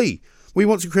 I'm Lee. We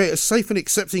want to create a safe and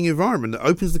accepting environment that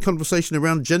opens the conversation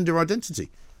around gender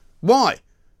identity. Why?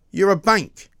 You're a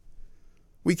bank.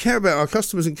 We care about our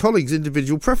customers' and colleagues'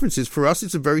 individual preferences. For us,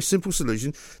 it's a very simple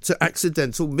solution to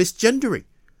accidental misgendering.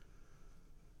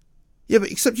 Yeah,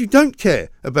 but except you don't care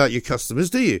about your customers,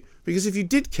 do you? Because if you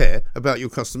did care about your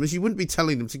customers, you wouldn't be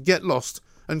telling them to get lost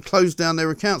and close down their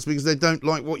accounts because they don't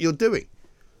like what you're doing.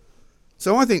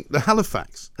 So I think the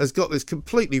Halifax has got this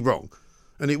completely wrong,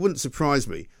 and it wouldn't surprise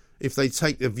me if they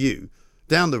take the view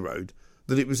down the road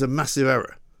that it was a massive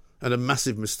error and a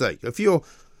massive mistake. If you're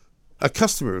a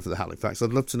customer of the Halifax,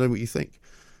 I'd love to know what you think.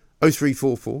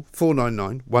 0344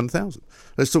 499 1000.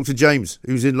 Let's talk to James,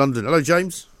 who's in London. Hello,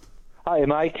 James. Hi,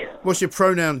 Mike. What's your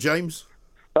pronoun, James?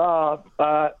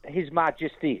 His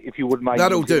Majesty, if you wouldn't mind.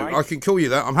 That'll do. Mike. I can call you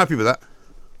that. I'm happy with that.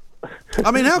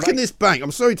 I mean, how can this bank...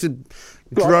 I'm sorry to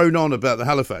drone on about the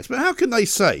Halifax, but how can they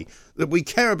say that we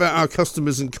care about our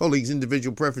customers' and colleagues'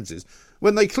 individual preferences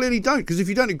when they clearly don't? Because if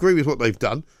you don't agree with what they've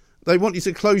done, they want you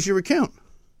to close your account.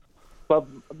 Well,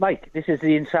 Mike, this is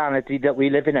the insanity that we're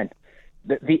living in.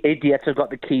 The idiots have got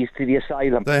the keys to the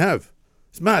asylum. They have.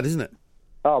 It's mad, isn't it?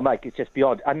 Oh, Mike, it's just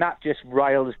beyond. And that just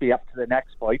riles me up to the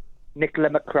next point. Nicola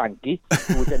McCranky,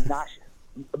 who is a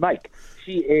Mike,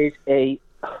 she's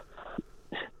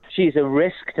a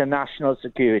risk to national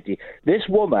security. This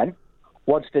woman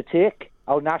wants to take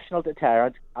our national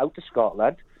deterrent out of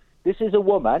Scotland. This is a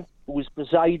woman who is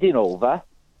presiding over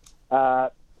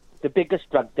the biggest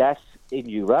drug deaths in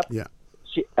Europe. Yeah.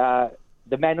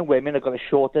 The men and women have got the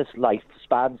shortest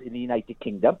lifespans in the United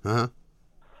Kingdom.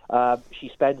 Uh-huh. She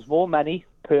spends more money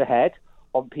per head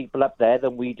on people up there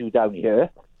than we do down here.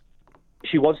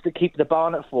 She wants to keep the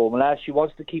Barnett formula. She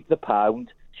wants to keep the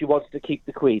pound. She wants to keep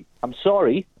the Queen. I'm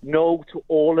sorry, no to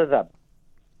all of them.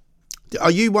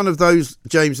 Are you one of those,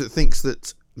 James, that thinks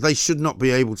that they should not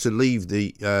be able to leave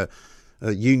the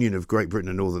Union of Great Britain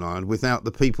and Northern Ireland without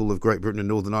the people of Great Britain and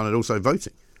Northern Ireland also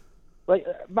voting? Like,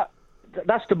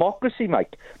 that's democracy,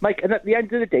 Mike. Mike, and at the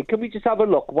end of the day, can we just have a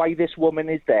look why this woman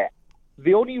is there?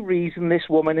 The only reason this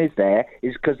woman is there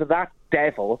is because of that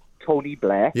devil, Tony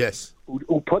Blair, yes,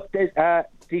 who put this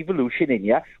devolution in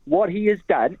you. What he has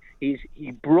done is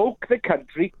he broke the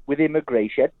country with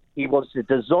immigration. He wants to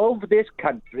dissolve this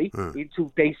country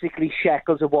into basically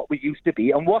shekels of what we used to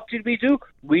be. And what did we do?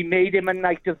 We made him a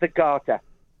Knight of the Garter.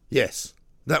 Yes,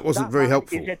 that wasn't very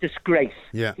helpful. Is a disgrace.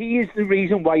 Yeah. He is the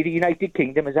reason why the United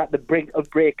Kingdom is at the brink of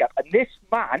breakup. And this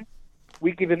man,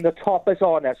 we give him the topper's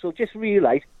honour. So just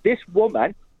realise, this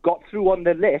woman got through on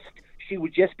the list. She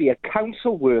would just be a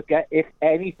council worker, if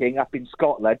anything, up in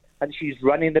Scotland, and she's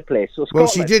running the place. So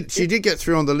Scotland, she did get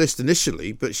through on the list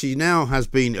initially, but she now has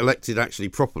been elected actually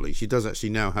properly. She does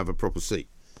actually now have a proper seat.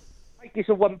 It's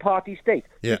a one-party state.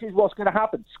 Yeah. This is what's going to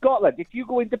happen. Scotland, if you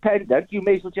go independent, you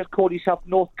may as well just call yourself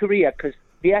North Korea, because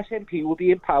the SNP will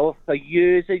be in power for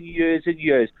years and years and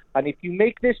years. And if you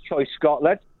make this choice,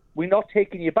 Scotland, we're not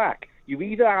taking you back. You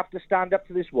either have to stand up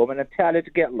to this woman and tell her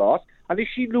to get lost, and if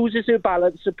she loses her ballot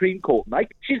at the Supreme Court,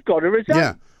 Mike, she's got to resign.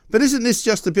 Yeah, but isn't this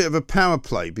just a bit of a power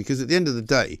play? Because at the end of the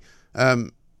day,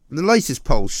 the latest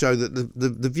polls show that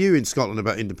the view in Scotland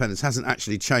about independence hasn't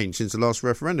actually changed since the last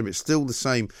referendum. It's still the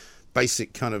same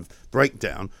basic kind of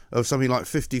breakdown of something like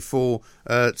 54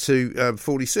 to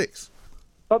 46.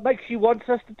 But, Mike, she wants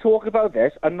us to talk about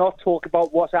this and not talk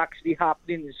about what's actually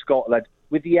happening in Scotland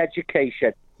with the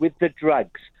education, with the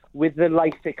drugs, with the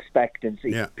life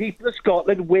expectancy. Yeah. People of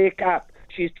Scotland, wake up.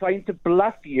 She's trying to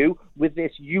bluff you with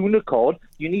this unicorn.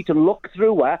 You need to look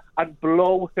through her and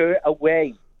blow her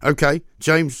away. OK,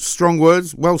 James, strong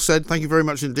words. Well said. Thank you very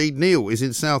much indeed. Neil is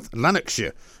in South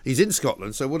Lanarkshire. He's in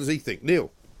Scotland, so what does he think?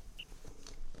 Neil?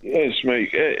 Yes,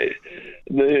 Mike.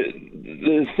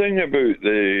 The thing about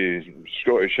the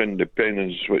Scottish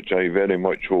independence, which I very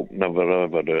much hope never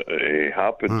ever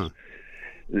happens,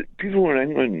 people in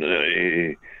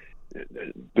England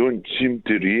don't seem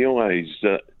to realise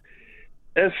that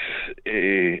if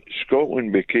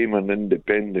Scotland became an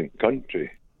independent country,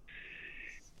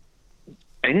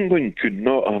 England could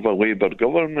not have a Labour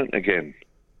government again.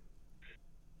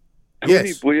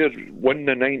 Tony Blair won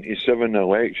the 97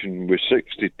 election with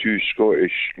 62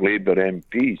 Scottish Labour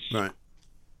MPs. Right.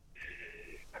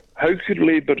 How could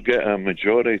Labour get a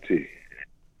majority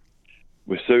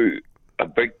without a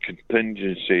big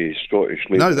contingency of Scottish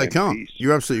Labour No, they MPs? can't.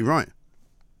 You're absolutely right.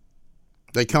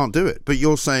 They can't do it. But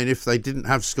you're saying if they didn't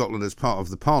have Scotland as part of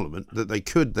the Parliament, that they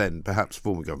could then perhaps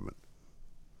form a government.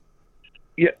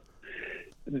 Yeah.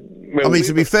 Well, I mean,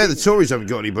 to be fair, the Tories haven't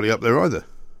got anybody up there either.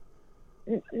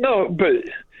 No, but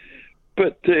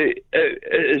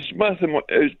it's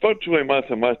virtually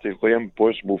mathematically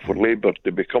impossible for Labour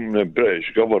to become the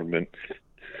British government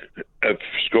if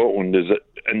Scotland is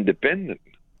independent.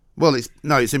 Well,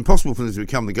 it's impossible for them to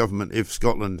become the government if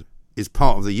Scotland is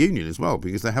part of the Union as well,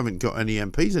 because they haven't got any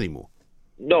MPs anymore.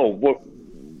 No,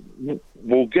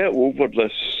 we'll get over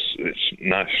this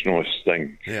nationalist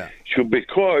thing. Yeah. She'll be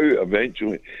caught out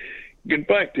eventually. Getting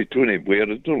back to Tony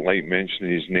Blair, I don't like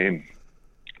mentioning his name,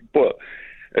 but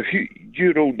if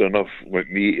you're old enough like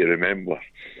me to remember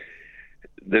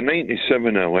the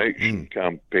 97 election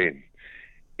campaign,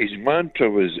 his mantra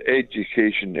was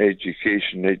education,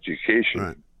 education, education.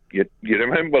 Right. You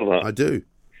remember that? I do.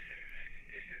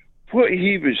 What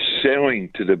he was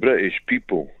selling to the British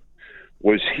people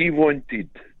was he wanted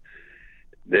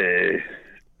the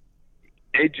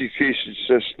education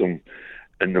system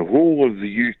in the whole of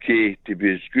the UK to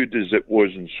be as good as it was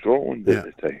in Scotland at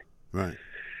the time. Right.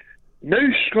 Now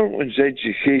Scotland's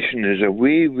education is a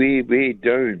way, way, way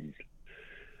down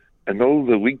in all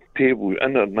the league tables,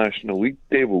 international league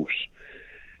tables,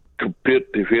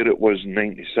 compared to where it was in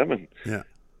 97. Yeah.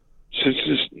 Since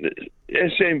the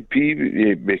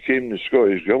SNP became the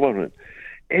Scottish government,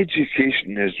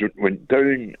 education has went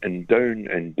down and down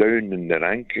and down in the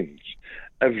rankings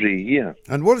every year.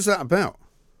 And what is that about?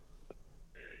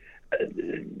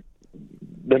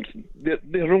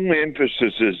 Their only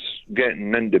emphasis is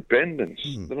getting independence.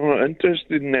 They're not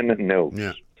interested in anything else.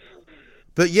 Yeah.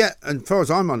 But yet, as far as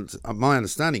my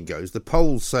understanding goes, the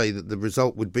polls say that the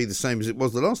result would be the same as it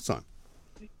was the last time.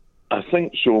 I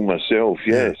think so myself,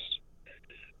 yes. Yeah.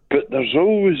 But there's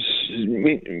always,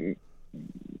 you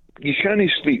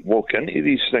can't sleepwalk into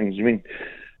these things. I mean,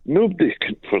 nobody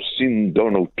could foreseen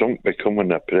Donald Trump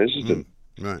becoming a president.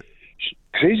 Right.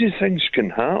 Crazy things can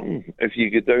happen if you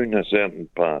get down a certain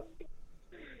path.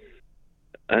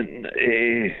 And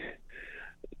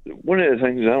one of the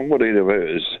things I'm worried about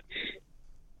is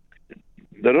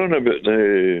they're on about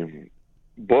the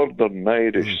bordering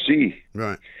Irish Sea.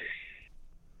 Right.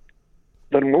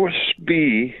 There must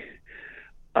be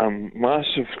a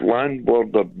massive land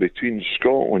border between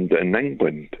Scotland and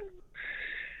England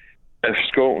if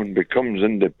Scotland becomes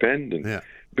independent. Yeah.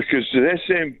 Because the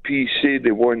SNP say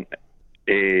they want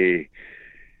a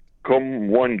come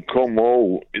one, come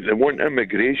all. They want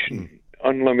immigration,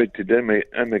 unlimited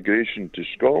immigration to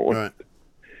Scotland. Right.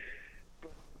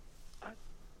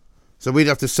 So we'd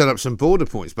have to set up some border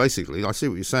points, basically. I see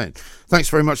what you're saying. Thanks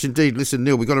very much indeed. Listen,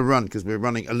 Neil, we've got to run because we're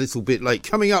running a little bit late.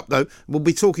 Coming up, though, we'll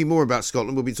be talking more about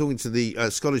Scotland. We'll be talking to the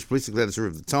Scottish political editor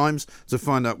of The Times to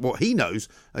find out what he knows,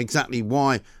 exactly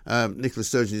why Nicola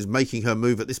Sturgeon is making her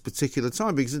move at this particular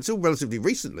time. Because until relatively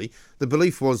recently, the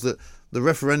belief was that the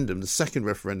referendum, the second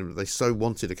referendum that they so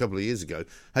wanted a couple of years ago,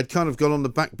 had kind of gone on the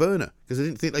back burner because they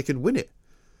didn't think they could win it.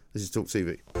 This is Talk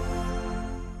TV.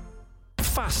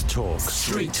 Fast Talk.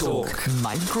 Street Talk.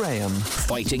 Mike Graham.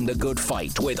 Fighting the good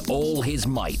fight with all his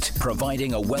might,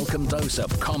 providing a welcome dose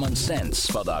of common sense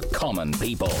for the common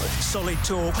people. Solid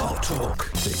Talk. Hot Talk.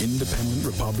 The Independent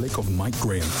Republic of Mike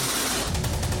Graham.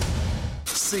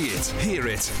 See it, hear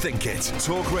it, think it.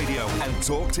 Talk Radio and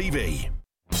Talk TV.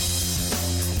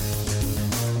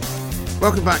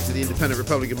 Welcome back to the Independent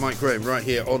Republic of Mike Graham, right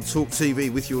here on Talk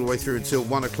TV, with you all the way through until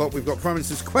 1 o'clock. We've got Prime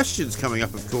Minister's questions coming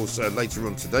up, of course, later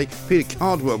on today. Peter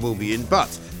Cardwell will be in,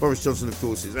 but Boris Johnson, of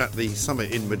course, is at the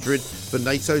summit in Madrid for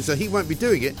NATO, so he won't be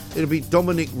doing it. It'll be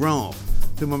Dominic Raab,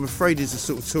 whom I'm afraid is a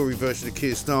sort of Tory version of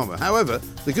Keir Starmer. However,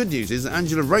 the good news is that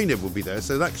Angela Rayner will be there,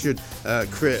 so that should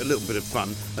create a little bit of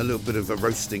fun, a little bit of a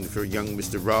roasting for young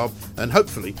Mr. Raab, and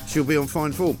hopefully she'll be on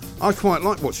fine form. I quite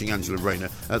like watching Angela Rayner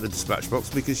at the Dispatch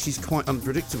Box because she's quite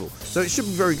unpredictable, so it should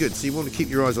be very good. So you want to keep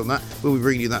your eyes on that. We'll be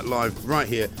bringing you that live right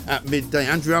here at midday.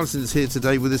 Andrew Allison is here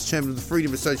today with us, chairman of the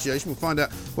Freedom Association. We'll find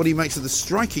out what he makes of the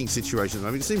striking situation. I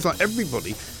mean, it seems like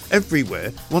everybody,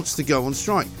 everywhere, wants to go on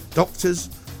strike. Doctors,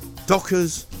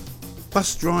 dockers,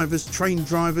 bus drivers, train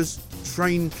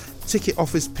ticket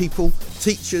office people,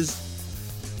 teachers,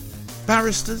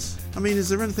 barristers. I mean, is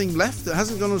there anything left that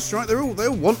hasn't gone on strike? They all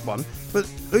want one, but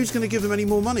who's going to give them any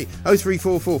more money?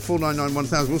 0344 499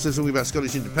 1000. We're also talking about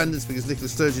Scottish independence because Nicola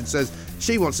Sturgeon says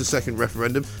she wants a second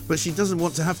referendum, but she doesn't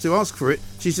want to have to ask for it.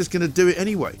 She's just going to do it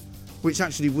anyway, which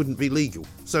actually wouldn't be legal.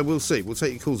 So we'll see. We'll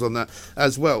take your calls on that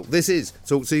as well. This is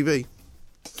Talk TV.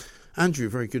 Andrew,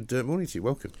 very good morning to you.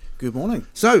 Welcome. Good morning.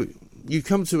 So, you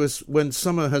come to us when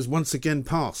summer has once again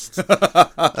passed.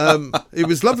 It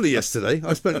was lovely yesterday.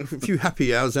 I spent a few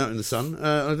happy hours out in the sun.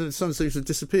 The sun seems to have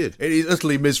disappeared. It is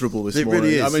utterly miserable this morning. It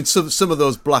really is. I mean, some of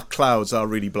those black clouds are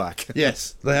really black.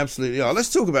 Yes, they absolutely are.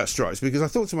 Let's talk about strikes, because I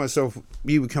thought to myself,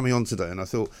 you were coming on today, and I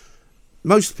thought,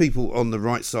 most people on the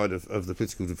right side of the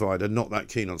political divide are not that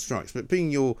keen on strikes, but being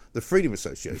the Freedom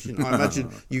Association, I imagine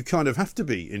you kind of have to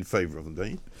be in favour of them, don't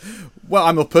you? Well,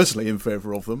 I'm not personally in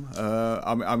favour of them.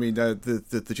 I mean, they're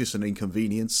just an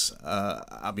inconvenience.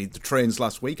 I mean, the trains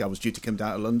last week, I was due to come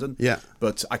down to London,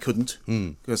 but I couldn't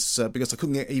because I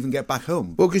couldn't even get back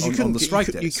home. Well, because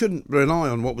you couldn't rely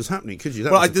on what was happening, could you?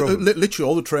 Literally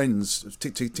all the trains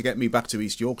to get me back to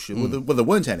East Yorkshire, there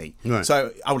weren't any. Right.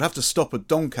 So I would have to stop at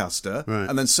Doncaster. Right.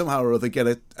 And then somehow or other get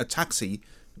a taxi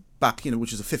back,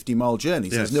 which is a 50-mile journey.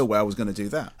 So there's no way I was going to do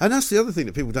that. And that's the other thing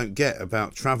that people don't get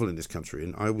about travel in this country.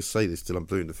 And I always say this till I'm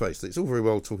blue in the face. That it's all very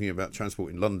well talking about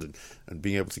transport in London and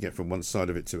being able to get from one side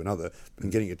of it to another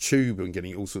and getting a tube and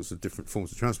getting all sorts of different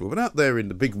forms of transport. But out there in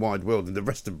the big wide world, in the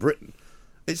rest of Britain,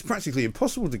 it's practically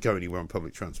impossible to go anywhere on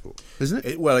public transport, isn't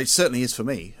it? Well, it certainly is for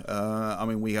me. I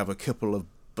mean, we have a couple of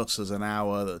buses an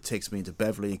hour that takes me into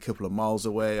Beverley, a couple of miles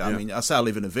away. I mean, I say I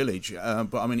live in a village,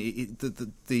 but I mean,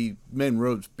 the main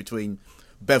road between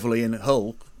Beverley and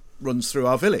Hull runs through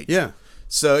our village. Yeah.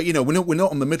 So we're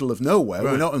not in the middle of nowhere.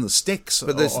 Right. We're not in the sticks.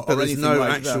 But there's no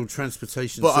like actual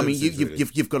transportation. But I mean,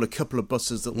 you've got a couple of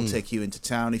buses that will take you into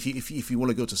town. If you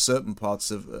want to go to certain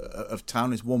parts of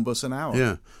town, it's one bus an hour.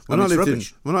 Yeah. When I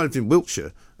lived in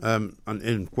Wiltshire, and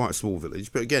in quite a small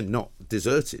village, but again not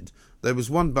deserted, there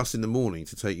was one bus in the morning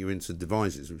to take you into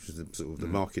Devizes, which was the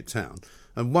market town,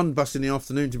 and one bus in the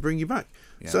afternoon to bring you back.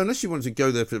 Yeah. So unless you wanted to go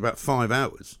there for about 5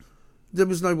 hours, there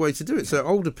was no way to do it. So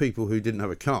older people who didn't have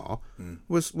a car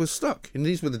was stuck. And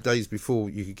these were the days before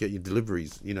you could get your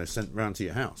deliveries, sent round to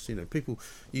your house. People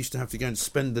used to have to go and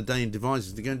spend the day in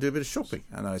Devizes to go and do a bit of shopping.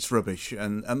 I know, it's rubbish.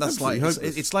 And that's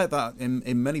it's like that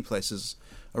in many places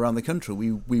around the country.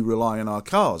 We rely on our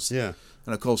cars. Yeah.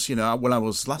 And of course, when I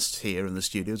was last here in the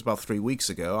studio, it was about 3 weeks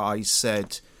ago, I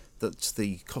said that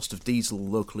the cost of diesel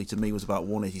locally to me was about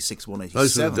 186, 187.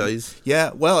 Those were the days.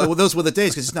 Yeah, well, those were the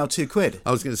days because it's now £2.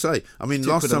 I was going to say, I mean,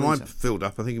 last time I filled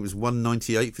up, I think it was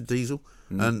 198 for diesel.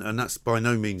 and that's by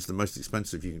no means the most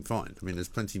expensive you can find. I mean, there's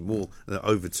plenty more that are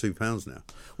over £2 now.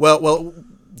 Well,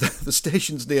 the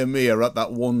stations near me are at that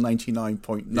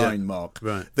 199.9 mark.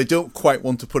 Right. They don't quite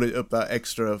want to put it up that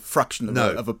extra fraction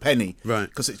of a penny, right?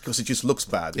 Because it just looks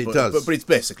bad. It does, but it's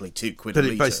basically £2 a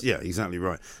litre. Yeah, exactly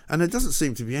right. And there doesn't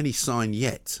seem to be any sign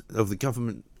yet of the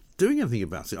government doing anything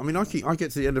about it. I mean, I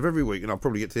get to the end of every week, and I'll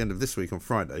probably get to the end of this week on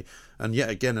Friday, and yet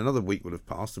again another week will have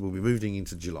passed, and we'll be moving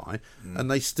into July,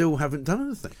 and they still haven't done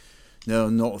anything. No,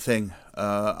 not a thing.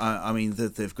 I mean,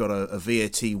 they've got a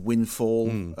VAT windfall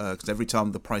because every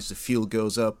time the price of fuel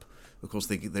goes up, of course,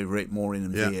 they rate more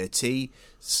in VAT.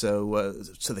 So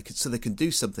they can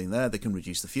do something there. They can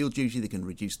reduce the fuel duty. They can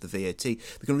reduce the VAT.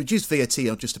 They can reduce VAT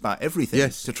on just about everything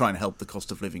to try and help the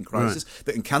cost of living crisis. Right.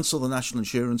 They can cancel the national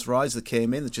insurance rise that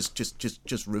came in. They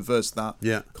just reverse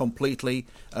that completely.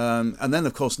 And then,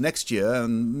 of course, next year,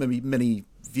 and maybe many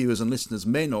viewers and listeners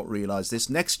may not realise this,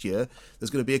 next year there's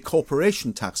going to be a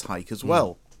corporation tax hike as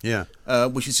well. Yeah,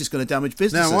 which is just going to damage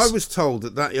businesses. Now, I was told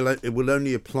that it will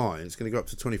only apply, and it's going to go up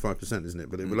to 25%, isn't it?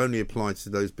 But it will only apply to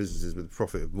those businesses with a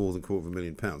profit of more than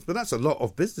 £250,000. But that's a lot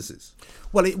of businesses.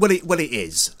 Well, it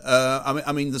is.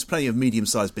 I mean, there's plenty of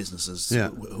medium-sized businesses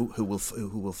who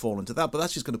will fall into that. But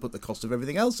that's just going to put the cost of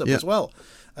everything else up as well,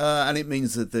 and it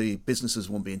means that the businesses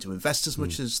won't be able to invest as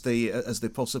much as they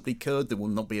possibly could. They will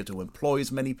not be able to employ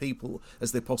as many people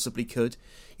as they possibly could.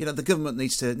 You know, the government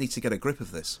needs to get a grip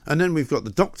of this. And then we've got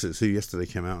the doctors who yesterday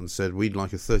came out and said we'd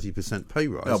like a 30% pay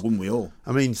rise. Oh, wouldn't we all?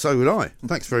 I mean, so would I.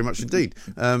 Thanks very much indeed.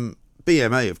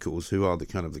 BMA, of course, who are the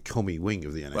kind of the commie wing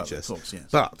of the NHS. Well, of course, yes.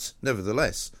 But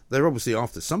nevertheless, they're obviously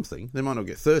after something. They might not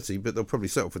get 30, but they'll probably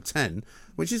settle for 10,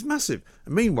 which is massive.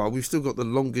 And meanwhile, we've still got the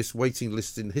longest waiting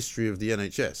list in the history of the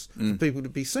NHS for people to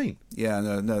be seen. Yeah,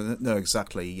 no,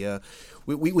 exactly.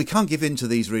 We can't give in to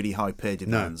these really high pay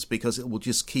demands because it will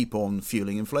just keep on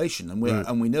fueling inflation, and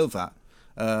we know that.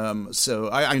 So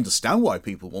I understand why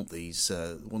people want these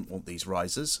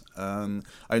rises. I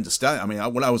understand. I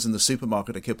mean, when I was in the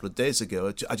supermarket a couple of days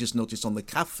ago, I just noticed on the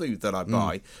cat food that I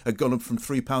buy had gone up from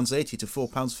 £3.80 to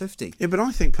 £4.50. Yeah, but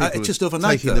I think people just are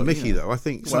overnight, taking the mickey, though. I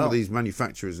think some of these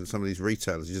manufacturers and some of these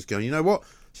retailers are just going, you know what?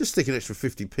 Just stick an extra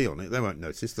 50p on it. They won't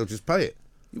notice. They'll just pay it.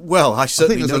 Well, I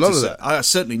certainly think there's notice a lot of that. I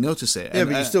certainly notice it. Yeah,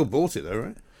 but you still bought it, though,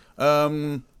 right?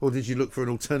 Or did you look for an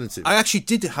alternative? I actually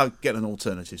did get an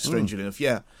alternative, strangely enough.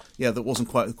 Yeah, that wasn't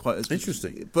quite as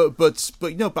interesting. But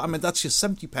I mean that's just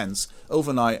 70p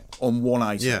overnight on one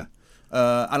item. Yeah,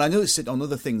 and I noticed it on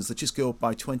other things that just go up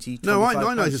by 20. No,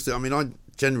 I noticed it. I mean,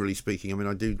 generally speaking,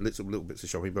 I do little bits of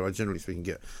shopping, but I generally speaking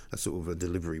get a sort of a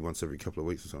delivery once every couple of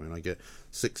weeks or something. I get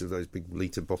 6 of those big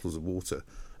litre bottles of water,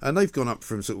 and they've gone up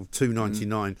from sort of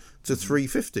 $2.99 to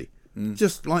 $3.50,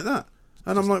 just like that.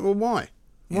 And I'm like, well, why?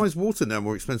 Why is water now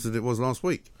more expensive than it was last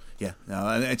week? Yeah, no,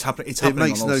 and it's happening. It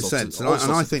makes no sense, and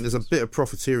I think there's a bit of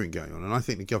profiteering going on, and I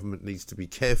think the government needs to be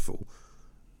careful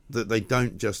that they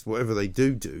don't just whatever they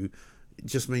do. It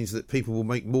just means that people will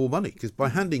make more money because by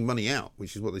handing money out,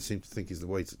 which is what they seem to think is the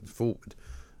way forward,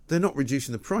 they're not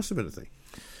reducing the price of anything.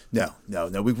 No.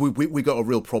 We got a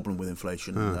real problem with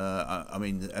inflation. I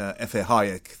mean, F.A.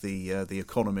 Hayek, the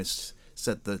economist,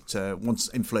 said that once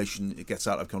inflation gets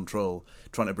out of control,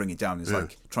 trying to bring it down is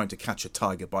like trying to catch a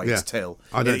tiger by its tail.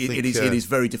 It is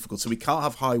very difficult. So we can't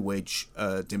have high wage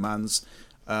demands.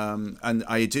 And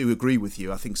I do agree with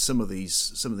you. I think some of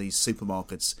these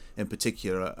supermarkets in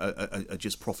particular are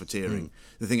just profiteering.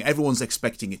 The thing everyone's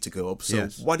expecting it to go up, so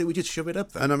why don't we just shove it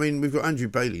up there? And I mean, we've got Andrew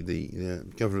Bailey, the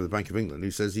governor of the Bank of England,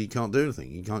 who says he can't do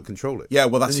anything, he can't control it. Yeah,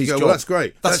 well, that's his job. Well, that's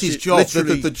great. That's his job.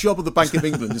 The job of the Bank of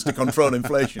England is to control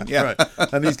inflation. Yeah,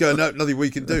 right. And he's going, no, nothing we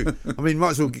can do. I mean,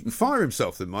 might as well fire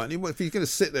himself then, mightn't he? If he's going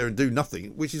to sit there and do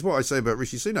nothing, which is what I say about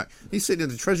Rishi Sunak. He's sitting in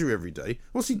the Treasury every day.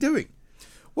 What's he doing?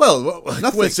 Well,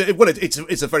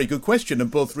 it's a very good question,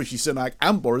 and both Rishi Sunak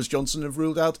and Boris Johnson have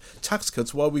ruled out tax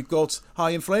cuts while we've got high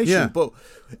inflation. Yeah. But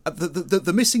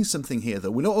they're missing something here, though.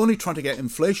 We're not only trying to get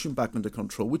inflation back under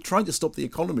control, we're trying to stop the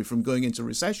economy from going into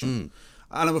recession.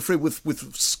 And I'm afraid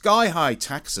with sky-high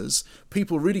taxes,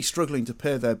 people really struggling to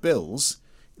pay their bills,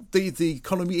 the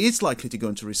economy is likely to go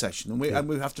into recession, and we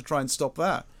have to try and stop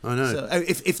that. I know. So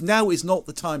if now is not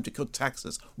the time to cut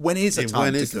taxes, when is the time?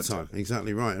 When is the time?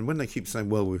 Exactly right. And when they keep saying,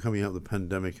 "Well, we're coming out of the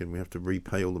pandemic and we have to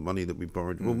repay all the money that we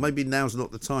borrowed," well, maybe now's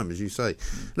not the time, as you say.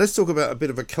 Let's talk about a bit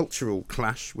of a cultural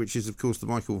clash, which is, of course, the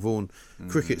Michael Vaughan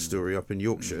cricket story up in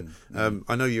Yorkshire.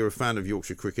 I know you're a fan of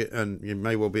Yorkshire cricket, and you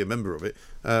may well be a member of it.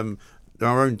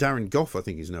 our own Darren Gough, I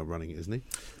think, is now running it, isn't he?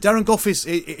 Darren Gough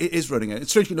is running it.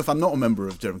 Strangely enough, I'm not a member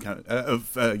of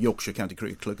Yorkshire County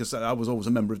Cricket Club, because I was always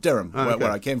a member of Durham,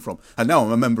 where I came from, and now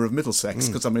I'm a member of Middlesex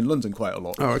because I'm in London quite a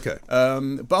lot. Oh, okay.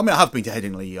 But I mean, I have been to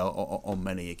Headingley on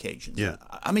many occasions. Yeah.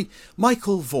 I mean,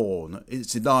 Michael Vaughan is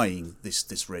denying this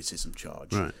racism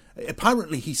charge. Right.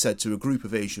 Apparently, he said to a group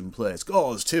of Asian players,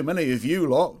 "Oh, there's too many of you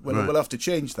lot. We'll have to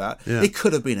change that." Yeah. It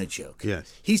could have been a joke.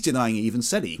 Yes. He's denying he even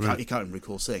said it. He can't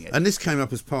recall saying it. And this came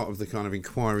up as part of the kind of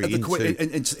inquiry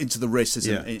into the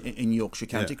racism in Yorkshire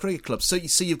County Cricket Club. So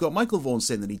you've got Michael Vaughan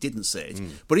saying that he didn't say it,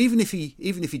 but even if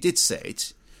he did say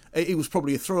it, it was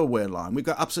probably a throwaway line. We've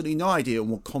got absolutely no idea in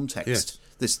what context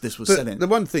this was said in. The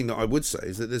one thing that I would say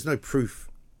is that there's no proof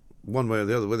one way or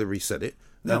the other whether he said it.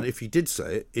 No. And if he did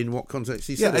say it, in what context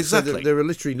he said it. Exactly. So there are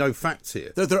literally no facts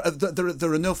here. There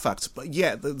are no facts, but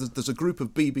there's a group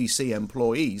of BBC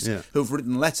employees who have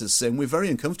written letters saying we're very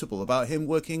uncomfortable about him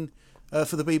working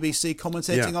for the BBC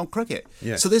commentating on cricket.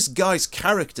 Yes. So this guy's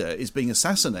character is being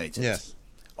assassinated. Yes.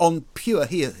 On pure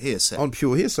hearsay. On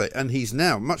pure hearsay. And he's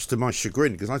now, much to my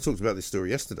chagrin, because I talked about this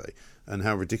story yesterday and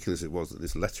how ridiculous it was that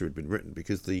this letter had been written,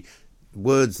 because the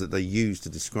words that they used to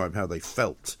describe how they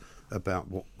felt about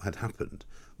what had happened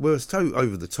were so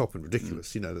over the top and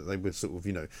ridiculous, that they were sort of,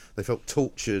 they felt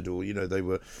tortured, or, they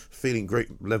were feeling great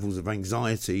levels of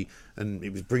anxiety, and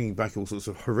it was bringing back all sorts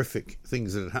of horrific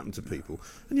things that had happened to people.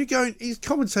 And you're going, he's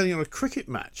commentating on a cricket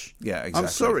match. Yeah, exactly. I'm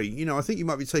sorry, I think you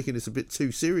might be taking this a bit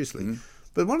too seriously.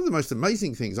 But one of the most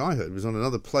amazing things I heard was on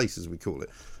another place, as we call it,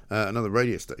 another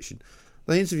radio station.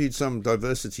 They interviewed some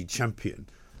diversity champion,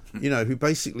 who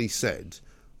basically said,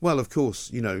 well, of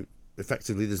course,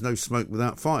 effectively there's no smoke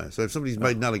without fire. So if somebody's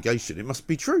made an allegation, it must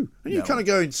be true. And you're kind of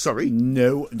going, sorry.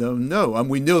 No. And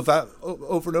we know that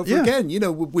over and over again.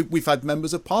 We've had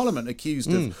members of Parliament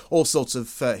accused of all sorts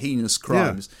of heinous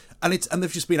crimes. Yeah. And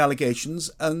they've just been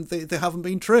allegations, and they haven't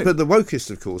been true. But the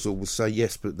wokists, of course, always say,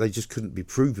 yes, but they just couldn't be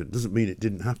proven. Doesn't mean it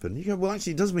didn't happen. You go, well,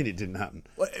 actually, it does mean it didn't happen.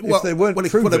 If they weren't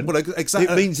proven,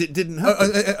 it means it didn't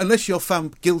happen. Unless you're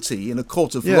found guilty in a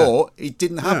court of law, it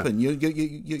didn't happen.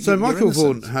 So Michael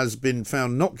Vaughan has been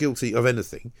found not guilty of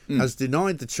anything, has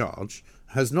denied the charge,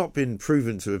 has not been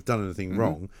proven to have done anything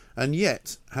wrong, and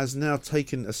yet has now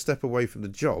taken a step away from the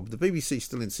job. The BBC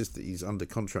still insists that he's under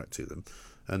contract to them,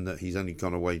 and that he's only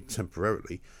gone away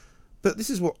temporarily. But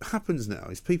this is what happens now,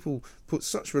 is people put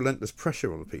such relentless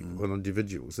pressure on people and on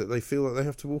individuals that they feel that they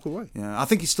have to walk away. Yeah, I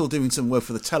think he's still doing some work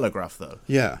for the Telegraph, though.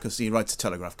 Yeah. Because he writes a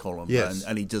Telegraph column,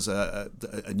 and he does a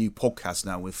new podcast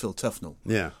now with Phil Tufnell,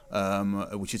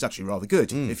 which is actually rather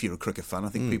good. If you're a cricket fan, I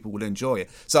think people would enjoy it.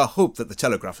 So I hope that the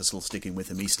Telegraph is still sticking with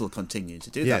him. He's still continuing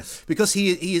to do that. Because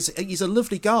he's a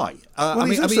lovely guy.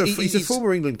 He's a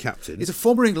former England captain. He's a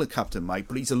former England captain, mate,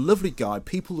 but he's a lovely guy.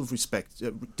 People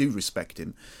do respect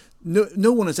him.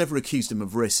 No one has ever accused him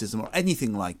of racism or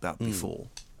anything like that before.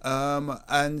 And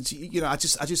I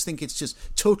just think it's just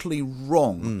totally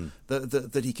wrong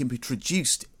that he can be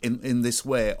traduced in this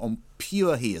way on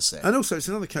pure hearsay. And also, it's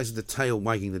another case of the tail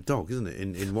wagging the dog, isn't it?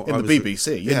 In the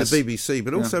BBC, yes. In the BBC,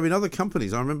 but also in other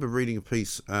companies. I remember reading a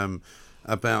piece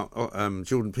about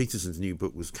Jordan Peterson's new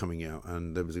book was coming out,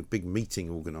 and there was a big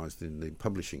meeting organised in the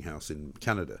publishing house in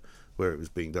Canada where it was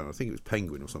being done. I think it was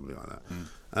Penguin or something like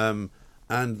that.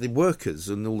 And the workers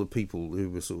and all the people who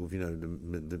were sort of,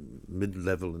 the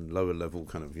mid-level and lower-level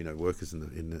kind of, workers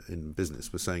in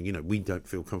business were saying, we don't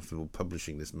feel comfortable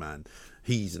publishing this man.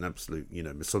 He's an absolute,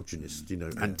 misogynist,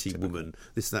 anti-woman,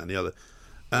 this, that, and the other.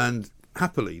 And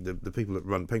happily, the people that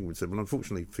run Penguin said, well,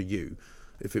 unfortunately for you,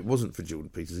 if it wasn't for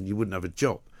Jordan Peterson, you wouldn't have a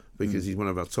job, because he's one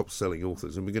of our top-selling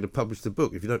authors, and we're going to publish the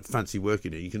book. If you don't fancy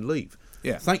working here, you can leave.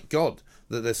 Yeah. Thank God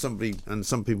that there's somebody and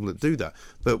some people that do that.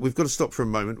 But we've got to stop for a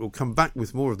moment. We'll come back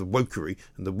with more of the wokery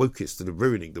and the wokists that are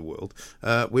ruining the world.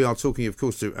 We are talking, of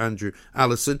course, to Andrew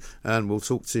Allison, and we'll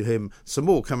talk to him some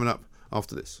more coming up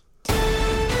after this.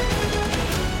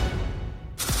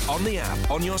 On the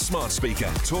app, on your smart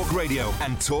speaker, Talk Radio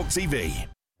and Talk TV.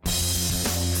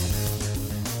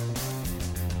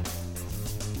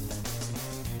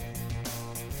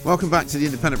 Welcome back to the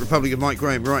Independent Republic of Mike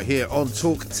Graham right here on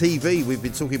Talk TV. We've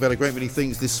been talking about a great many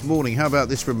things this morning. How about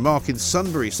this from Mark in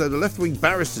Sunbury? So the left-wing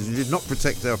barristers who did not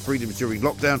protect our freedoms during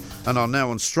lockdown and are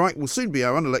now on strike will soon be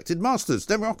our unelected masters.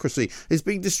 Democracy is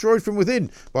being destroyed from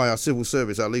within by our civil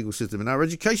service, our legal system and our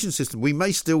education system. We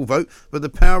may still vote, but the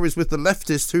power is with the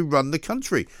leftists who run the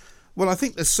country. Well, I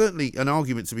think there's certainly an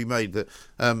argument to be made that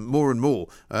more and more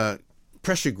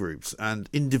pressure groups and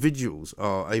individuals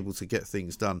are able to get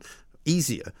things done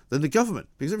easier than the government,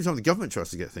 because every time the government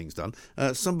tries to get things done,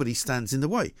 somebody stands in the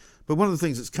way. But one of the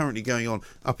things that's currently going on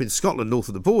up in Scotland, north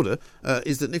of the border,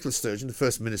 is that Nicola Sturgeon, the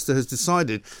First Minister, has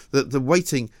decided that the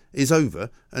waiting is over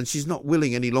and she's not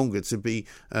willing any longer to be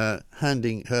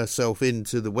handing herself in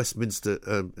to the Westminster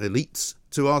elites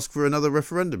to ask for another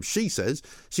referendum. She says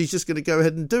she's just going to go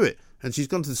ahead and do it. And she's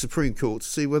gone to the Supreme Court to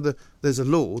see whether there's a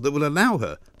law that will allow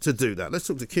her to do that. Let's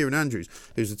talk to Kieran Andrews,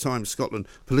 who's the Times Scotland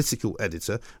political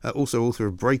editor, also author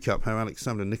of Break Up, How Alex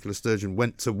Salmond and Nicola Sturgeon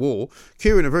Went to War.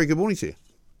 Kieran, a very good morning to you.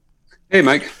 Hey,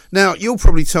 Mike. Now, you'll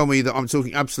probably tell me that I'm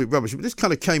talking absolute rubbish, but this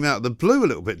kind of came out of the blue a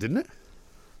little bit, didn't it?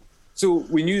 So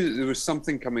we knew that there was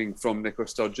something coming from Nicola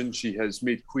Sturgeon. She has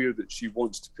made clear that she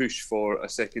wants to push for a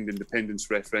second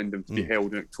independence referendum to be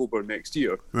held in October next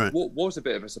year. Right. What was a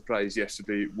bit of a surprise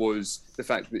yesterday was the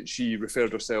fact that she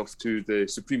referred herself to the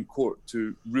Supreme Court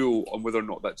to rule on whether or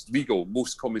not that's legal.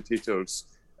 Most commentators,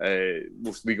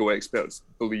 most legal experts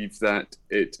believe that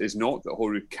it is not, that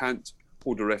Holyrood can't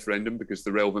hold a referendum because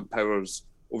the relevant powers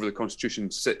over the Constitution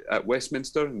sit at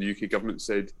Westminster, and the UK government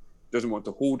said it doesn't want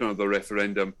to hold another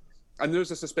referendum. And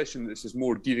there's a suspicion that this is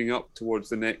more gearing up towards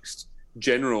the next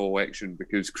general election,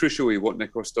 because crucially what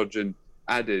Nicola Sturgeon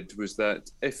added was that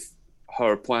if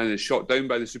her plan is shot down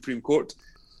by the Supreme Court,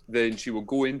 then she will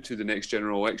go into the next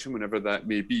general election, whenever that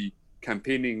may be,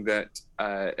 campaigning that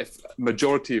if a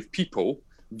majority of people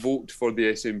vote for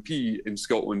the SNP in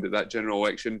Scotland at that general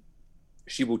election,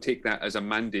 she will take that as a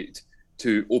mandate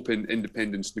to open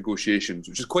independence negotiations,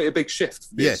 which is quite a big shift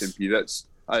for the SNP. That's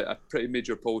a pretty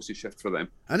major policy shift for them.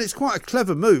 And it's quite a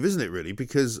clever move, isn't it, really?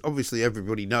 Because obviously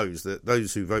everybody knows that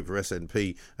those who vote for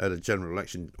SNP at a general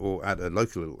election or at a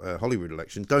local Holyrood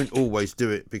election don't always do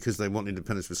it because they want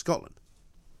independence for Scotland.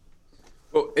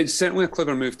 Well, it's certainly a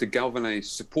clever move to galvanise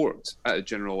support at a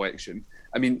general election.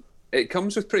 I mean, it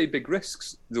comes with pretty big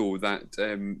risks, though,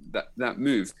 that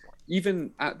move.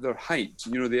 Even at their height,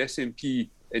 you know, the SNP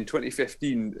in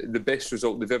 2015, the best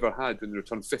result they've ever had when they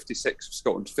returned 56 of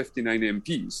Scotland's 59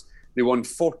 MPs. They won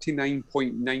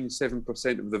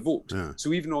 49.97% of the vote. Yeah.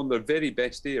 So even on their very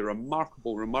best day, a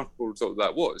remarkable result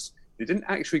that was, they didn't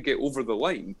actually get over the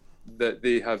line that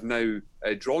they have now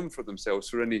drawn for themselves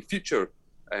for any future,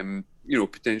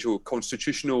 potential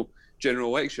constitutional general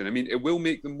election. I mean, it will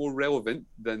make them more relevant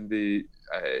than they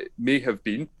may have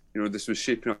been. You know, this was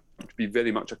shaping up to be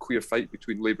very much a clear fight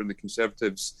between Labour and the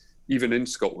Conservatives, even in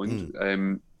Scotland,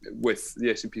 with the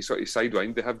SNP slightly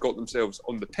sidelined. They have got themselves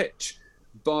on the pitch,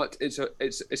 but it's a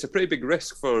pretty big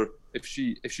risk for if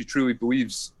she truly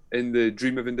believes in the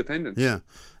dream of independence. Yeah,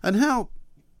 and how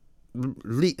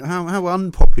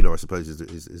unpopular, I suppose,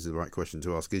 is the right question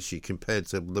to ask, is she compared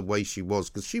to the way she was?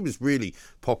 Because she was really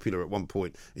popular at one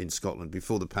point in Scotland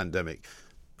before the pandemic.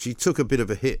 She took a bit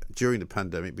of a hit during the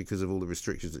pandemic because of all the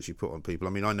restrictions that she put on people. I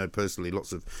mean, I know personally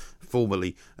lots of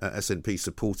formerly SNP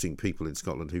supporting people in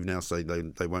Scotland who now say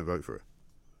they won't vote for her.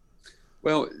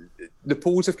 Well, the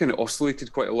polls have kind of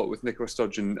oscillated quite a lot with Nicola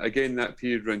Sturgeon. Again, that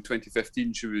period around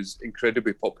 2015, she was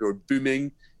incredibly popular,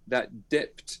 booming. That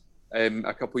dipped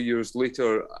a couple of years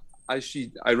later as she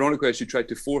tried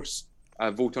to force a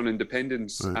vote on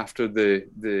independence after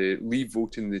the Leave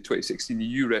vote in the 2016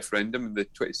 EU referendum and the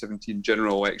 2017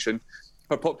 general election.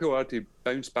 Her popularity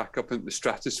bounced back up into the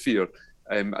stratosphere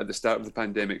at the start of the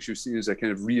pandemic. She was seen as a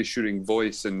kind of reassuring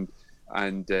voice, and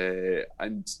her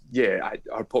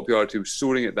popularity was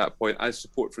soaring at that point as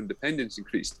support for independence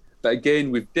increased. But again,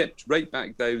 we've dipped right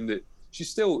back down. That she's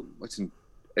still,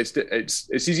 it's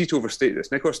easy to overstate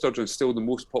this. Nicola Sturgeon is still the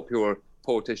most popular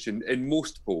politician in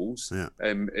most polls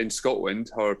in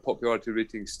Scotland. Her popularity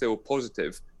rating is still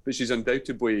positive, but she's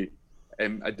undoubtedly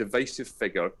a divisive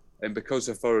figure, and because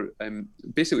of her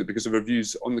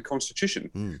views on the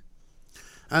Constitution.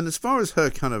 And as far as her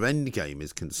kind of end game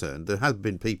is concerned, there have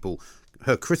been people,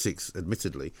 her critics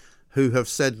admittedly, who have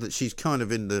said that she's kind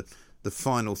of in the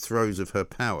final throes of her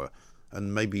power,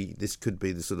 and maybe this could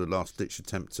be the sort of last ditch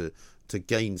attempt to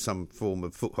gain some form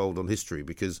of foothold on history,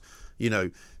 because, you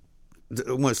know,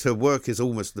 almost her work is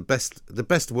almost the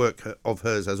best work of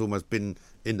hers has almost been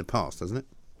in the past, hasn't it?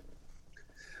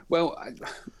 Well,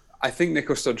 I think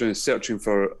Nicola Sturgeon is searching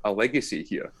for a legacy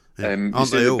here.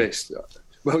 Aren't they all?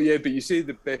 Well, yeah, but you say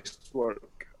the best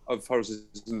work of hers is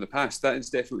in the past. That is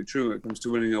definitely true when it comes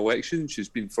to winning elections. She's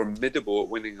been formidable at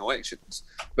winning elections.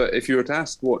 But if you were to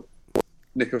ask what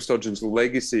Nicola Sturgeon's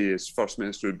legacy as First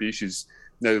Minister would be, she's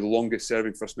now the longest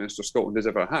serving First Minister Scotland has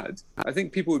ever had, I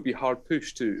think people would be hard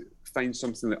pushed to find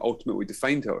something that ultimately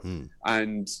defined her.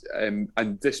 And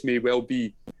this may well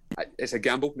be, it's a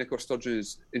gamble. Nicola Sturgeon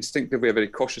is instinctively a very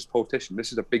cautious politician.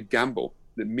 This is a big gamble.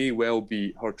 that may well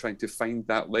be her trying to find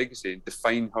that legacy and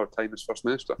define her time as First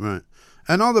Minister. Right.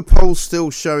 And are the polls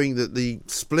still showing that the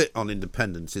split on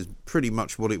independence is pretty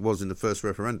much what it was in the first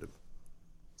referendum?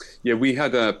 Yeah, we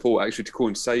had a poll actually to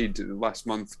coincide last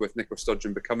month with Nicola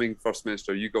Sturgeon becoming First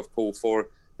Minister, a YouGov poll for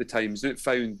the Times, and it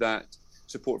found that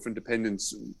support for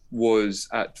independence was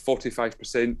at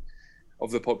 45% of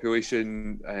the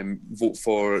population. Support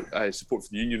for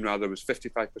the union rather was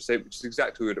 55%, which is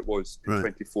exactly what it was in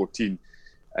 2014.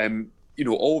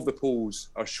 All of the polls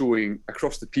are showing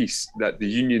across the piece that the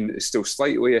union is still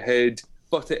slightly ahead,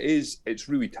 but it's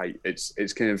really tight.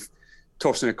 It's kind of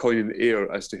tossing a coin in the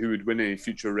air as to who would win any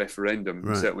future referendum.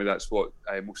 Right. Certainly that's what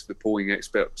most of the polling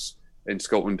experts in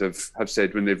Scotland have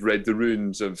said when they've read the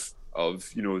runes of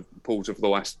polls over the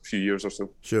last few years or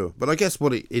so. Sure. But I guess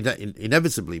what it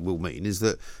inevitably will mean is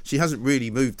that she hasn't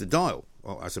really moved the dial,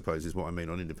 I suppose is what I mean,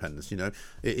 on independence. It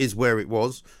is where it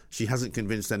was. She hasn't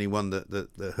convinced anyone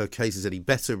that her case is any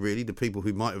better, really. The people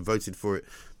who might have voted for it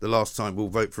the last time will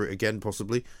vote for it again,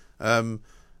 possibly.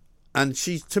 And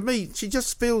she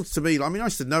just feels to me, I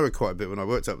used to know her quite a bit when I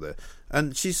worked up there,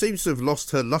 and she seems to have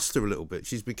lost her lustre a little bit.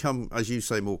 She's become, as you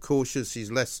say, more cautious.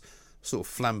 She's less sort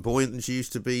of flamboyant than she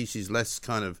used to be. She's less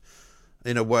kind of,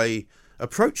 in a way,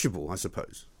 approachable, I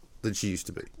suppose, than she used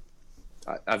to be.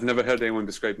 I've never heard anyone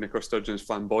describe Nicola Sturgeon as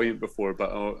flamboyant before,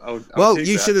 but I'll well, take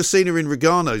you that. should have seen her in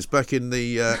Reganos back in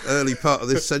the early part of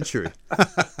this century.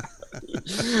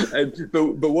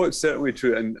 But what's certainly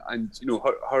true, and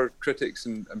her critics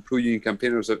and pro-union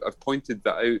campaigners have pointed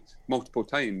that out multiple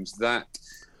times, that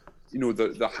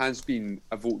there has been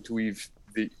a vote to leave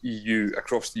the EU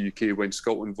across the UK when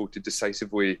Scotland voted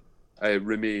decisively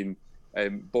remain.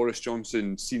 Boris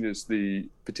Johnson, seen as the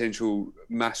potential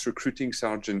mass recruiting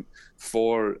sergeant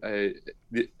for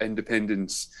the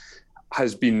independence,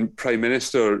 has been Prime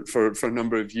Minister for a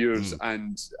number of years,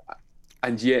 and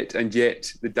yet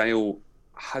the dial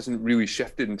hasn't really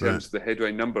shifted in terms of the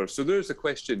headline number. So there's a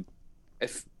question: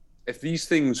 if these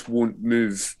things won't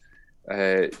move,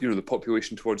 the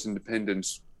population towards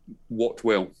independence, what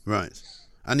will? Right.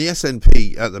 And the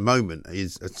SNP at the moment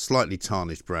is a slightly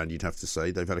tarnished brand, you'd have to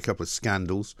say. They've had a couple of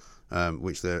scandals,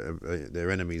 which their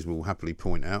enemies will happily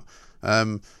point out.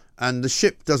 And the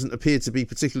ship doesn't appear to be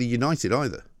particularly united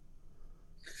either.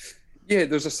 Yeah,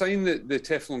 there's a sign that the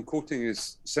Teflon coating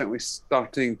is certainly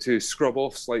starting to scrub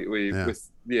off slightly with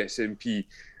the SNP.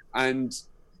 And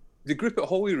the group at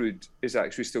Holyrood is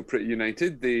actually still pretty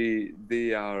united.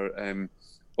 They are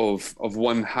of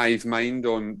one hive mind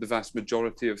on the vast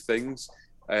majority of things.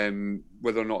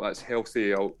 Whether or not that's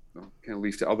healthy, I'll kind of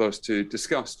leave to others to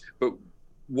discuss. But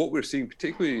what we're seeing,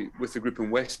 particularly with the group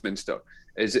in Westminster,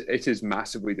 is it is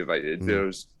massively divided.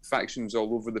 There's factions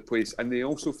all over the place, and they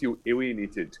also feel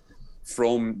alienated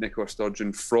from Nicola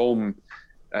Sturgeon, from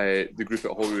the group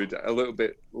at Holyrood, a little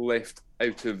bit left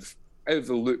out of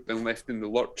the loop and left in the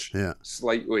lurch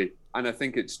slightly. And I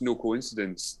think it's no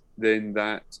coincidence then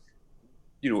that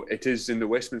it is in the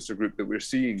Westminster group that we're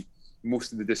seeing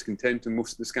most of the discontent and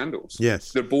most of the scandals.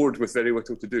 Yes. They're bored with very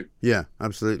little to do. Yeah,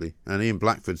 absolutely. And Ian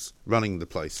Blackford's running the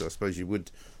place, so I suppose you would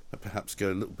perhaps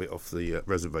go a little bit off the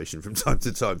reservation from time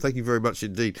to time. Thank you very much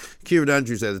indeed. Kieran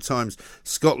Andrews there, the Times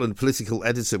Scotland political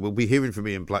editor. We'll be hearing from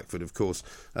Ian Blackford, of course,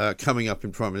 coming up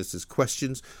in Prime Minister's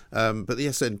Questions. But the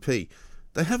SNP,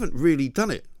 they haven't really done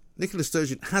it. Nicola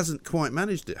Sturgeon hasn't quite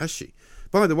managed it, has she?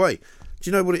 By the way, do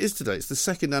you know what it is today? It's the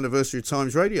second anniversary of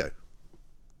Times Radio.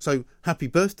 So, happy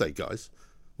birthday, guys.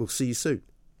 We'll see you soon.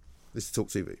 This is Talk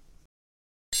TV.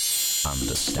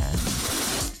 Understand.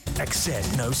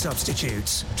 Accept no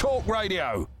substitutes. Talk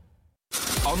Radio.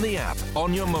 On the app,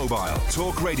 on your mobile,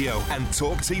 Talk Radio and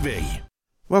Talk TV.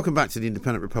 Welcome back to the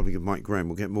Independent Republic of Mike Graham.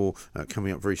 We'll get more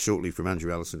coming up very shortly from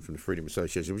Andrew Allison from the Freedom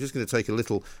Association. We're just going to take a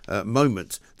little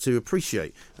moment to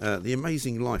appreciate the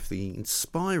amazing life, the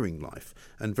inspiring life,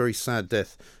 and very sad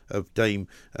death of Dame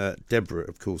Deborah,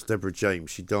 of course, Deborah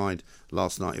James. She died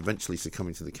last night, eventually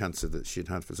succumbing to the cancer that she had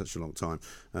had for such a long time.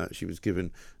 She was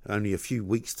given only a few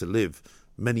weeks to live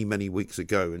many, many weeks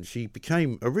ago, and she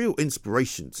became a real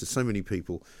inspiration to so many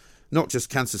people, not just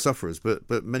cancer sufferers,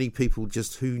 but many people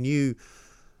just who knew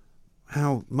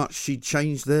how much she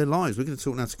changed their lives. We're going to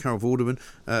talk now to Carol Vorderman,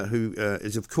 who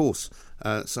is, of course,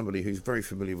 somebody who's very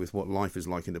familiar with what life is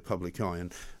like in the public eye.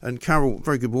 And Carol,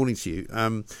 very good morning to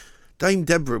you. Dame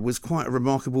Deborah was quite a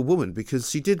remarkable woman because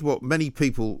she did what many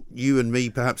people, you and me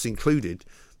perhaps included,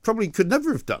 probably could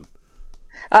never have done.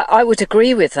 I would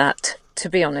agree with that, to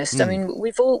be honest. I mean,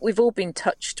 we've all been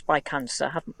touched by cancer,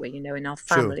 haven't we? In our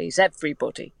families,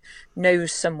 everybody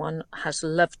knows someone, has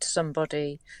loved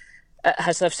somebody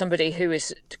who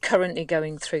is currently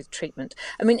going through treatment.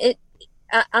 I mean,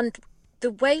 and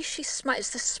the way she smiles, it's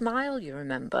the smile, you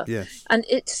remember. Yes. And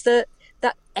it's that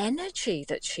energy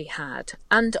that she had.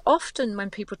 And often when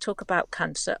people talk about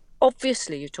cancer,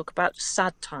 obviously you talk about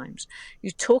sad times,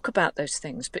 you talk about those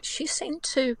things, but she seemed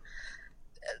to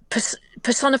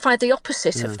personify the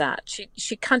opposite of that.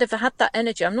 She kind of had that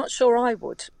energy. I'm not sure I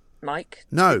would, Mike.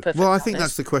 No. Well, I think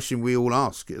that's the question we all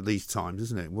ask at these times,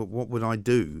 isn't it? What would I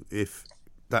do if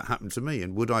that happened to me?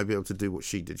 And would I be able to do what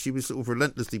she did? She was sort of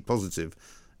relentlessly positive,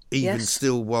 even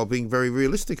still while being very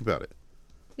realistic about it.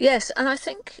 Yes, and I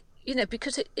think,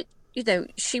 because it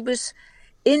she was,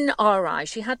 in our eyes,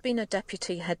 she had been a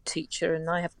deputy head teacher, and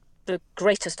I have the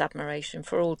greatest admiration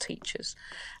for all teachers.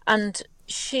 And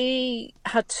she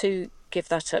had to give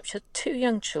that up. She had 2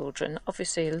 young children,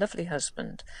 obviously a lovely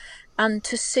husband. And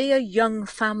to see a young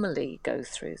family go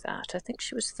through that, I think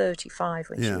she was 35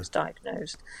 when she was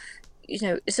diagnosed,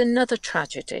 is another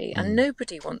tragedy. And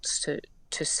nobody wants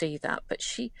to see that. But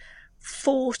she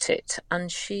fought it,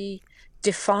 and she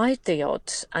defied the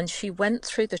odds, and she went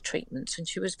through the treatments, and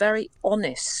she was very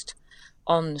honest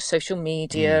on social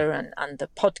media and the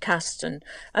podcast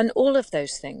and all of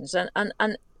those things.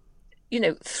 And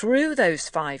through those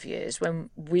 5 years, when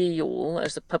we all,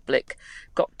 as the public,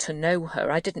 got to know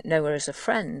her, I didn't know her as a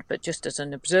friend, but just as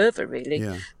an observer, really.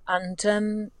 Yeah. And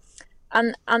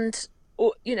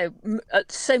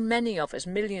so many of us,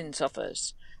 millions of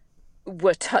us,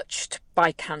 were touched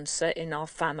by cancer in our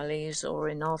families or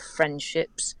in our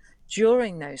friendships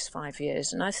during those 5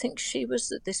 years. And I think she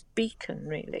was this beacon,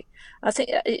 really. I think,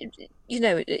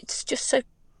 it's just so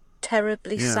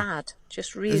terribly sad,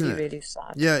 just really, really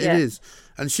sad. Yeah, it is.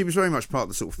 And she was very much part of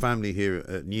the sort of family here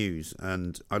at News.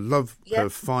 And I love her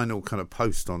final kind of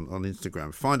post on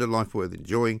Instagram. Find a life worth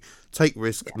enjoying, take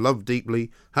risks, love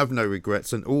deeply, have no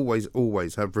regrets, and always,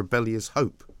 always have rebellious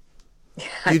hope.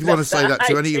 You'd want to say that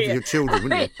to any of your children,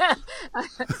 wouldn't you?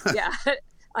 Yeah,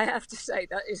 I have to say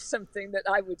that is something that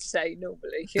I would say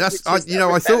normally. I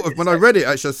thought of when I read it.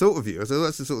 Actually, I thought of you. I said,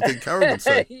 that's the sort of thing Carol would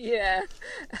say. Yeah.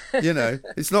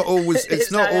 It's not always. It's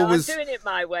not always. I'm doing it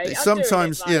my way.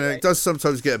 Sometimes, it does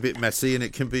sometimes get a bit messy, and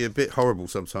it can be a bit horrible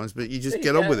sometimes. But you just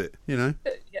get on with it.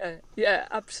 Yeah,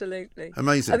 absolutely.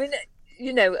 Amazing. I mean,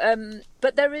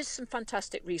 but there is some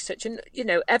fantastic research, and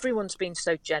everyone's been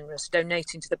so generous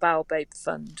donating to the Babe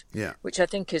Fund, which I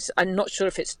think I'm not sure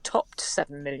if it's topped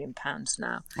 £7 million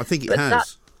now. I think it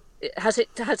has. Has it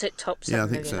topped 7 million?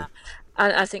 I think so. Now?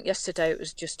 And I think yesterday it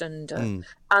was just under.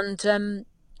 And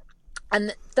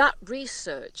that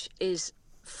research is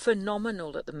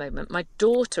phenomenal at the moment. My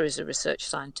daughter is a research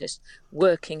scientist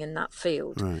working in that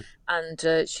field,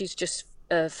 and she's just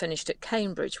finished at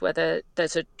Cambridge, where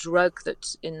there's a drug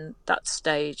that's in that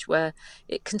stage where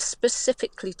it can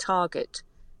specifically target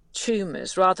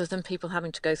tumours rather than people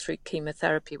having to go through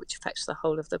chemotherapy, which affects the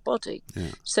whole of the body.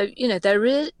 So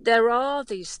there are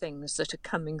these things that are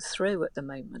coming through at the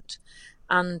moment,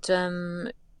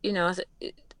 and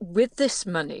with this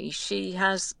money she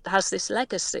has this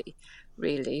legacy,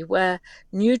 really, where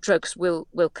new drugs will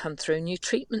come through, new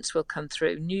treatments will come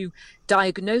through, new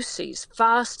diagnoses,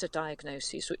 faster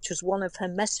diagnoses, which was one of her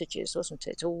messages, wasn't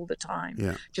it, all the time?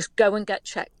 Yeah. Just go and get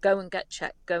checked, go and get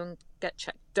checked, go and get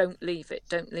checked, don't leave it.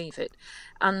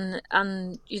 And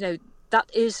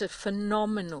that is a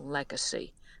phenomenal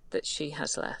legacy that she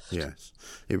has left. Yes,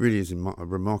 it really is a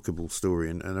remarkable story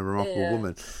and a remarkable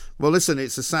woman. Well, listen,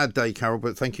 it's a sad day, Carol,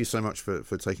 but thank you so much for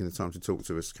taking the time to talk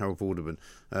to us. Carol Vorderman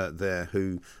there,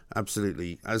 who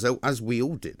absolutely, as we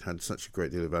all did, had such a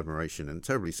great deal of admiration, and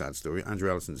terribly sad story.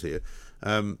 Andrew Allison's here.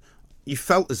 You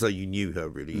felt as though you knew her,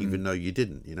 really, even though you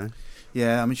didn't,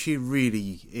 Yeah, I mean, she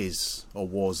really is, or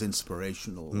was,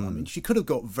 inspirational. I mean, she could have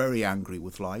got very angry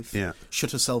with life,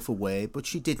 shut herself away, but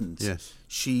she didn't. Yes.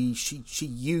 She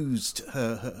used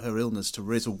her illness to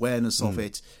raise awareness of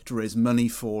it, to raise money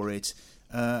for it,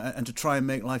 and to try and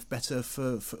make life better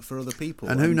for other people.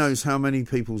 And who knows how many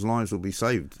people's lives will be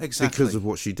saved because of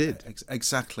what she did.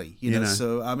 Exactly. You know,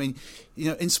 so, I mean,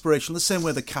 inspirational, the same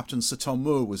way that Captain Sir Tom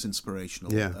Moore was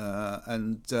inspirational. Yeah.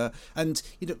 And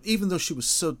even though she was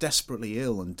so desperately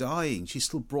ill and dying, she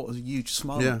still brought a huge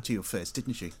smile to your face,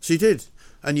 didn't she? She did.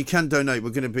 And you can donate. We're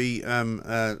going to be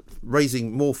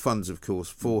raising more funds, of course,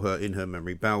 for her in her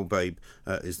memory. Babe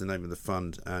is the name of the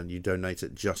fund, and you donate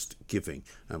at Just Giving.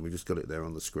 And we've just got it there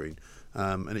on the screen.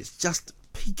 And it's just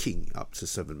peaking up to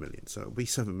 7 million. So it'll be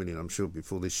 7 million, I'm sure,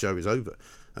 before this show is over.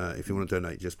 If you want to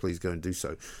donate, just please go and do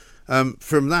so.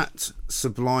 From that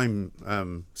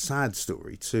sublime, sad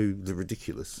story to the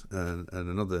ridiculous, and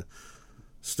another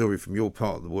story from your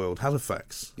part of the world,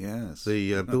 Halifax. Yes.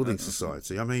 The Building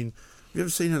Society. I mean, have you ever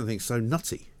seen anything so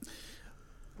nutty?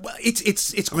 Well,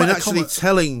 it's. I mean, actually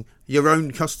telling your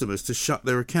own customers to shut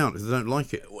their account if they don't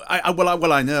like it.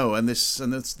 I know, and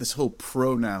this whole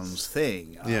pronouns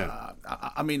thing. Yeah.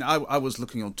 I mean, I was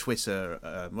looking on Twitter,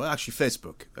 actually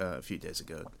Facebook, a few days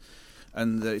ago,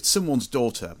 and it's someone's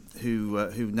daughter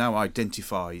who now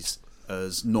identifies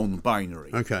as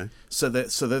non-binary. Okay. So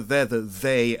they're the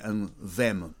they and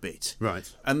them bit. Right.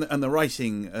 And the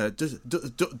writing,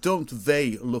 don't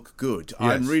they look good? Yes.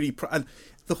 I'm really and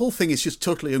the whole thing is just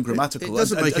totally ungrammatical. It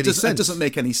doesn't make any sense. It doesn't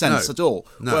make any sense at all.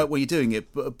 No. Where you're doing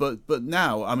it, but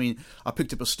now, I mean, I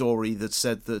picked up a story that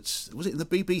said that, was it in the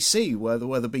BBC, where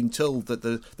they're being told that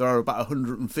there are about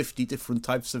 150 different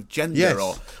types of gender,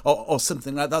 Yes. or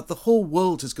something like that. The whole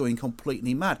world is going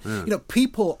completely mad. Yeah. You know,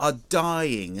 people are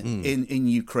dying in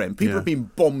Ukraine. People are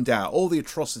being bombed out. All the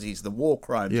atrocities, the war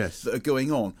crimes that are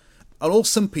going on. And all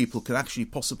some people can actually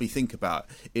possibly think about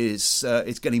is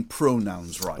getting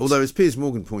pronouns right. Although, as Piers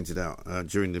Morgan pointed out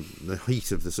during the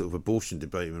heat of the sort of abortion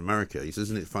debate in America, he says,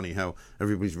 isn't it funny how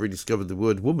everybody's rediscovered the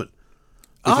word woman?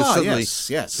 Because suddenly,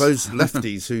 yes. those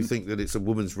lefties who think that it's a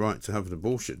woman's right to have an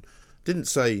abortion didn't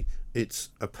say it's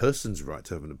a person's right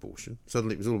to have an abortion.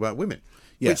 Suddenly it was all about women.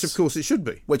 Yes. Which, of course, it should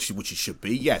be. Which it should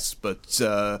be, yes. But,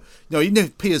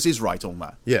 Piers is right on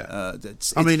that. Yeah.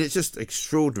 I mean, it's just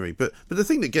extraordinary. But the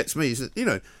thing that gets me is that, you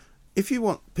know, if you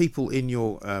want people in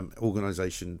your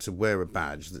organisation to wear a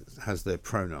badge that has their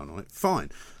pronoun on it, fine.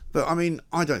 But, I mean,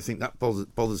 I don't think that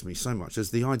bothers me so much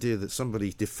as the idea that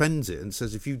somebody defends it and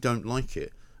says, if you don't like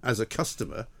it as a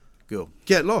customer, go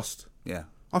get lost. Yeah.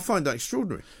 I find that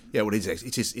extraordinary. Yeah, well, it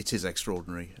is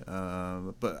extraordinary.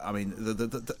 But I mean,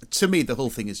 to me, the whole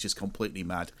thing is just completely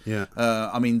mad. Yeah.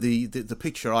 I mean, the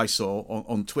picture I saw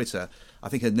on Twitter, I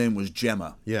think her name was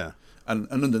Gemma. Yeah. And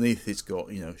underneath it's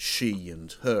got, you know, she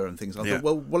and her and things. I thought,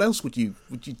 well, what else would you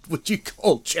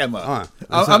call Gemma? Exactly.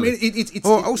 I mean, it's.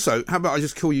 Or also, how about I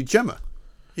just call you Gemma?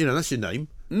 You know, that's your name.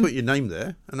 Put your name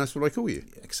there, and that's what I call you.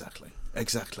 Exactly.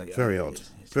 Very odd.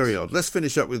 Very odd. Let's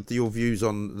finish up with your views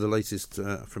on the latest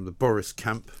from the Boris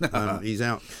camp. He's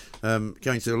out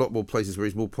going to a lot more places where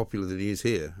he's more popular than he is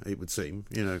here, it would seem.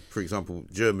 You know, for example,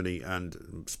 Germany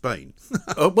and Spain.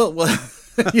 well,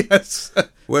 yes.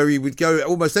 Where he would go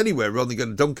almost anywhere rather than go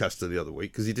to Doncaster the other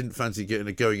week because he didn't fancy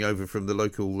going over from the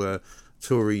local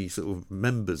Tory sort of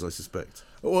members, I suspect.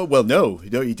 Well, no, he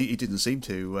didn't seem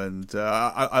to, and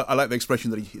I like the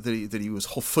expression that he was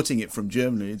hot-footing it from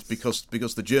Germany. It's because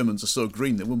the Germans are so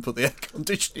green they wouldn't put the air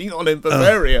conditioning on in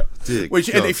Bavaria.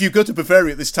 And if you go to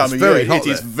Bavaria at this time of year, it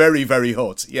is very, very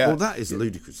hot. Yeah. Well, that is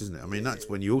ludicrous, isn't it? I mean, that's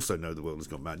when you also know the world has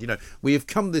gone mad. You know, we have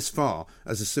come this far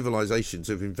as a civilization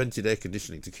to have invented air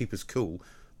conditioning to keep us cool.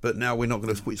 But now we're not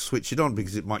going to switch it on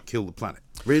because it might kill the planet.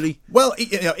 Really? Well,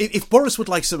 if Boris would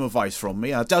like some advice from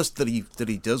me, I doubt that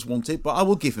he does want it, but I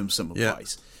will give him some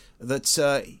advice.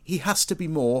 That he has to be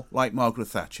more like Margaret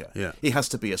Thatcher. Yeah. He has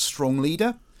to be a strong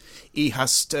leader. He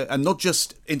has to, and not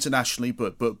just internationally,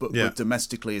 but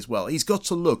domestically as well. He's got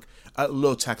to look at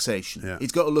low taxation. Yeah.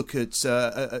 He's got to look at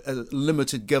a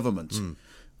limited government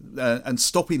and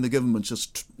stopping the government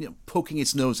just poking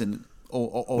its nose in.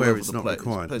 All where over it's the not place.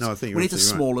 required. No, I think we need a right.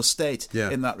 smaller state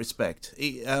in that respect.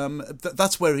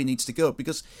 That's where he needs to go,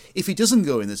 because if he doesn't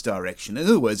go in this direction, in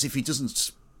other words, if he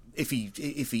just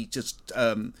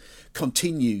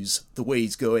continues the way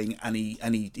he's going and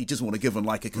he doesn't want to govern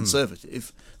like a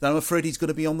conservative, then I'm afraid he's going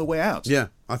to be on the way out. Yeah,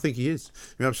 I think he is.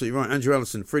 You're absolutely right. Andrew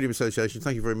Allison, Freedom Association,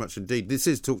 thank you very much indeed. This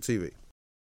is Talk TV.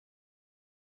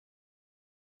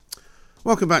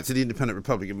 Welcome back to the Independent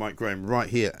Republic of Mike Graham right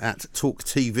here at Talk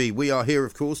TV. We are here,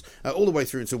 of course, all the way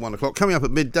through until 1 o'clock. Coming up at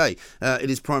midday,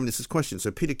 it is Prime Minister's Question. So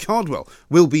Peter Cardwell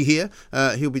will be here.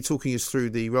 He'll be talking us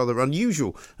through the rather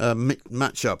unusual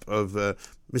matchup of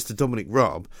Mr. Dominic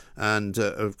Raab and,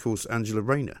 of course, Angela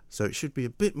Rayner. So it should be a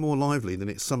bit more lively than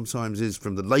it sometimes is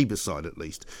from the Labour side, at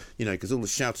least. You know, because all the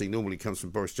shouting normally comes from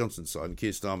Boris Johnson's side and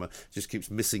Keir Starmer just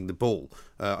keeps missing the ball.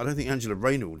 I don't think Angela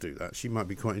Rayner will do that. She might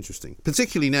be quite interesting.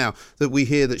 Particularly now that we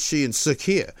hear that she and Sir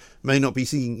Keir may not be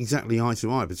seeing exactly eye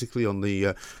to eye, particularly on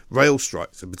the rail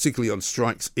strikes and particularly on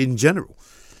strikes in general.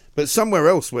 But somewhere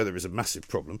else where there is a massive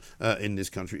problem in this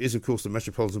country is, of course, the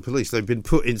Metropolitan Police. They've been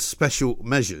put in special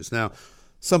measures. Now,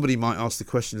 somebody might ask the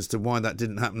question as to why that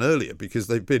didn't happen earlier, because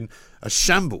they've been a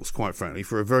shambles, quite frankly,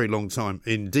 for a very long time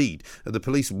indeed. The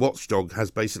police watchdog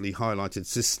has basically highlighted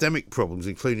systemic problems,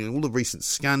 including all the recent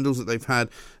scandals that they've had,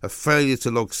 a failure to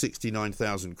log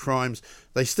 69,000 crimes.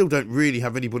 They still don't really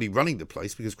have anybody running the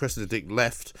place because Cressida Dick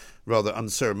left rather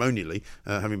unceremonially,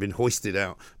 having been hoisted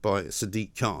out by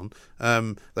Sadiq Khan.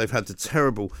 They've had the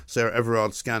terrible Sarah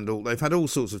Everard scandal. They've had all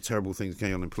sorts of terrible things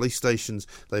going on in police stations.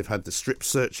 They've had the strip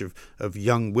search of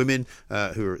young women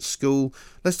who are at school.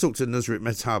 Let's talk to Nusrat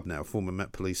Mehtab now, former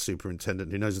Met Police Superintendent,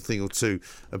 who knows a thing or two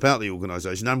about the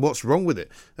organisation and what's wrong with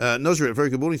it. Nusrat, very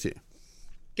good morning to you.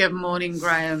 Good morning,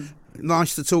 Graham.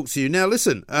 Nice to talk to you. Now,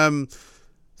 listen,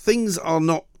 things are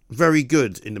not very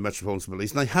good in the Metropolitan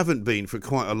Police, and they haven't been for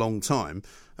quite a long time.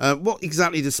 What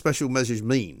exactly does special measures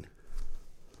mean?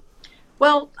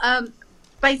 Well,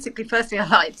 basically, firstly, I'd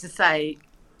like to say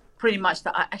pretty much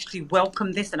that I actually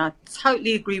welcome this, and I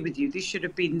totally agree with you. This should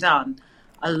have been done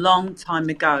a long time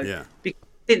ago. Yeah. Because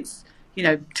since,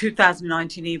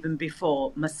 2019, even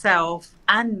before, myself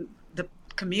and the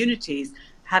communities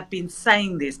have been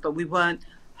saying this, but we weren't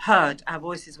heard. Our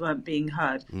voices weren't being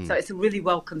heard. So it's a really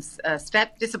welcome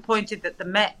step. Disappointed that the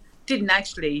Met didn't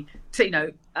actually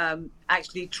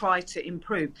try to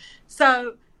improve.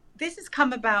 So this has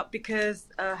come about because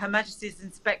Her Majesty's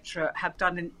Inspectorate have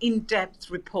done an in-depth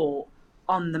report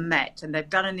on the Met, and they've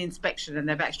done an inspection, and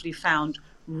they've actually found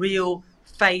real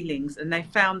failings, and they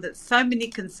found that so many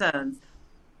concerns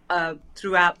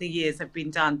throughout the years have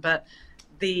been done, but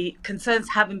the concerns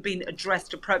haven't been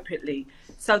addressed appropriately.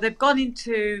 So they've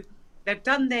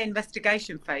done their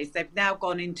investigation phase. They've now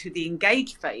gone into the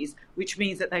engage phase, which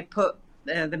means that they put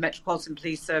the Metropolitan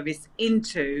Police Service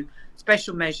into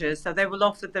special measures. So they will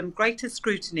offer them greater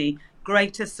scrutiny,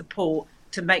 greater support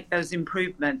to make those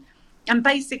improvements. And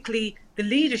basically, the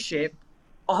leadership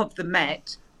of the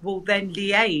Met will then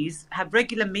liaise, have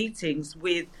regular meetings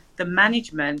with the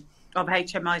management of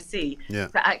HMIC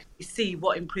to actually see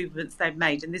what improvements they've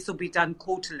made. And this will be done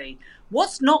quarterly.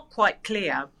 What's not quite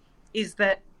clear is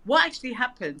that what actually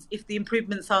happens if the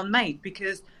improvements aren't made,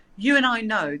 because you and I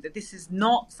know that this is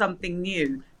not something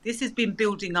new. This has been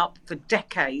building up for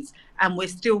decades, and we're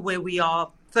still where we are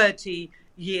 30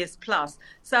 years plus.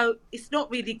 So it's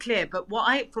not really clear. But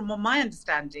from what my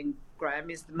understanding, Graham,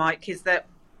 is that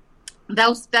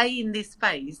they'll stay in this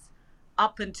phase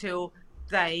up until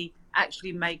they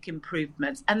actually make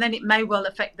improvements, and then it may well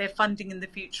affect their funding in the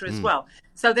future as well.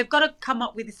 So they've got to come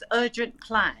up with this urgent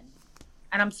plan,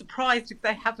 and I'm surprised if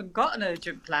they haven't got an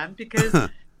urgent plan, because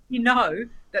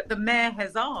that the mayor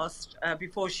has asked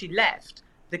before she left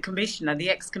the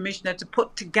ex-commissioner, to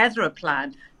put together a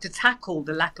plan to tackle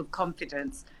the lack of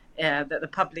confidence that the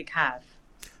public have.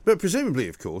 But presumably,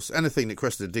 of course, anything that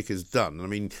Cressida Dick has done, I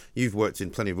mean, you've worked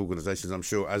in plenty of organisations, I'm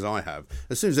sure, as I have,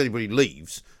 as soon as anybody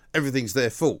leaves, everything's their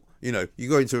fault. You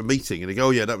go into a meeting and they go,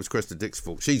 oh yeah, that was Cressida Dick's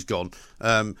fault. She's gone.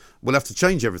 We'll have to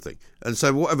change everything. And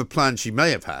so whatever plan she may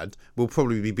have had will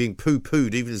probably be being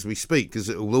poo-pooed even as we speak, because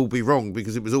it will all be wrong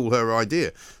because it was all her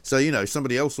idea. So,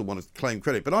 somebody else will want to claim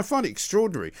credit. But I find it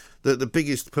extraordinary that the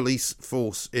biggest police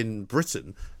force in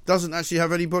Britain doesn't actually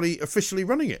have anybody officially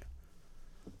running it.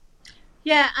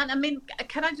 Yeah, and I mean,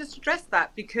 can I just address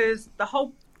that? Because the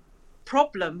whole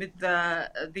problem with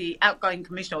the outgoing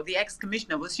commissioner, or the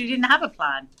ex-commissioner, was she didn't have a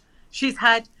plan. She's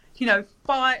had,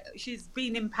 she's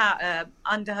been in power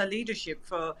under her leadership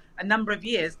for a number of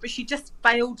years, but she just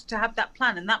failed to have that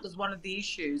plan, and that was one of the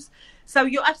issues. So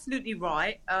you're absolutely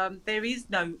right. There is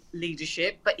no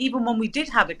leadership, but even when we did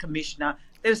have a commissioner,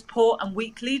 there was poor and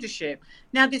weak leadership.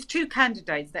 Now, there's two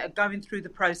candidates that are going through the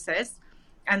process,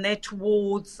 and they're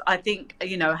towards, I think,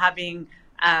 having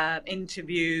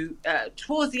interview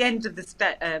towards the end of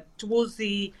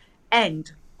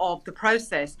the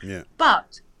process. Yeah.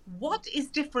 But what is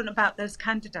different about those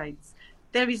candidates?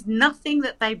 There is nothing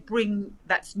that they bring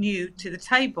that's new to the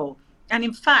table. And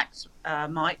in fact,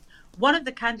 Mike, one of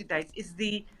the candidates is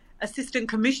the assistant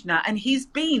commissioner, and he's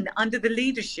been under the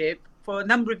leadership for a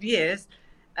number of years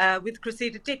with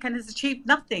Cressida Dick and has achieved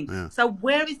nothing. Yeah. So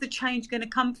where is the change going to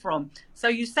come from? So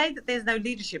you say that there's no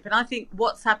leadership, and I think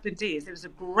what's happened is there was a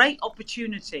great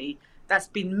opportunity that's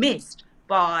been missed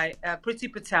by Priti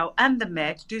Patel and the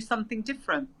mayor to do something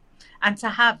different, and to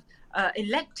have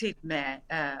elected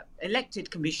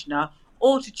commissioner,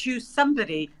 or to choose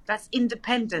somebody that's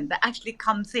independent, that actually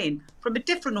comes in from a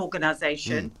different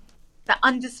organisation that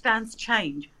understands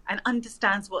change and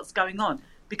understands what's going on.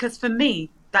 Because for me,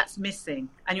 that's missing.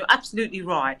 And you're absolutely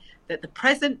right that the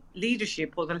present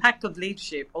leadership, or the lack of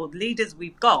leadership, or the leaders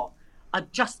we've got, are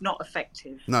just not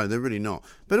effective. No, they're really not.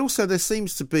 But also there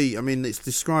seems to be, I mean, it's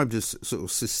described as sort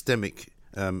of systemic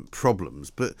problems,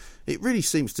 but it really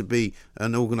seems to be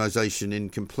an organisation in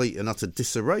complete and utter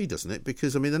disarray, doesn't it?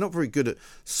 Because, I mean, they're not very good at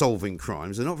solving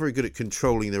crimes, they're not very good at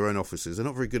controlling their own officers, they're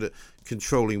not very good at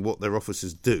controlling what their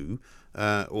officers do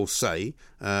or say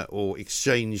or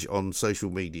exchange on social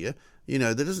media.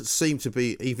 There doesn't seem to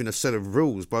be even a set of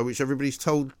rules by which everybody's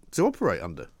told to operate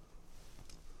under.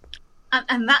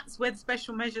 And that's where the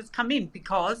special measures come in,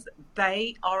 because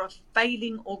they are a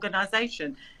failing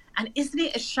organisation. And isn't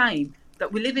it a shame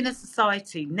that we live in a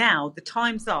society now, the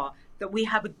times are that we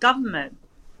have a government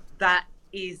that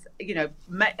is,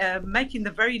 making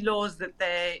the very laws that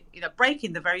they're,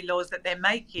 breaking the very laws that they're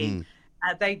making.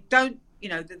 They don't,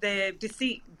 they're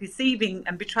deceiving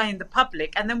and betraying the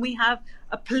public. And then we have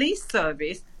a police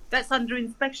service that's under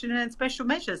inspection and special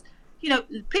measures.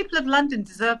 People of London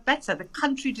deserve better. The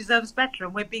country deserves better.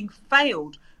 And we're being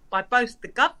failed by both the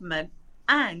government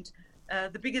and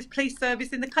the biggest police service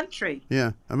in the country.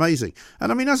 Yeah, amazing.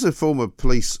 And I mean, as a former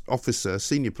police officer,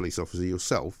 senior police officer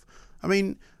yourself, I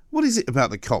mean, what is it about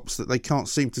the cops that they can't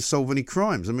seem to solve any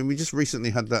crimes? I mean, we just recently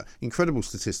had that incredible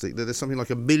statistic that there's something like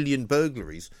 1 million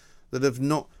burglaries that have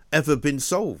not ever been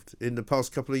solved in the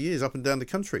past couple of years up and down the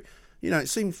country. It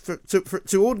seems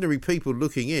to ordinary people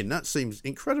looking in, that seems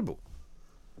incredible.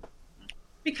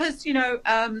 Because,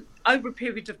 over a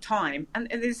period of time, and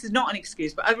this is not an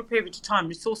excuse, but over a period of time,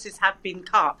 resources have been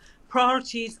cut.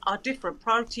 Priorities are different.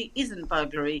 Priority isn't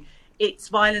burglary. It's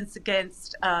violence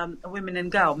against women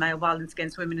and girls, male violence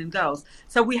against women and girls.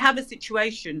 So we have a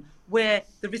situation where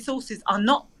the resources are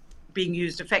not being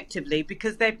used effectively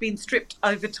because they've been stripped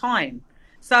over time.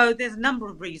 So there's a number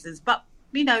of reasons. But,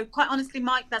 quite honestly,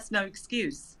 Mike, that's no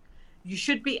excuse. You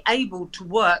should be able to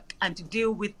work and to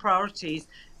deal with priorities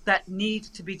that need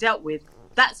to be dealt with.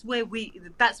 That's where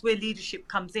leadership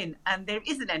comes in, and there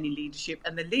isn't any leadership,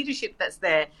 and the leadership that's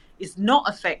there is not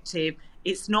effective.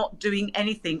 It's not doing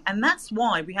anything, and that's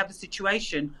why we have a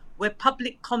situation where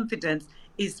public confidence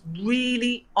is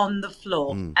really on the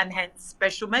floor, and hence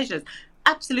special measures.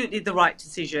 Absolutely the right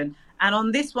decision. And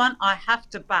on this one, I have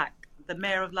to back the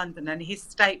Mayor of London and his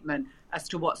statement as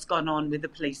to what's gone on with the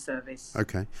police service.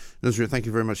 OK. Nusrat, thank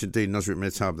you very much indeed. Nusrat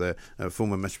Mehtab there,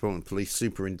 former Metropolitan Police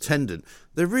Superintendent.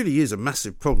 There really is a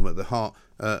massive problem at the heart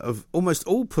of almost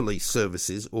all police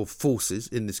services or forces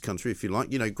in this country, if you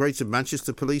like. Greater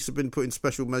Manchester Police have been put in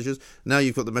special measures. Now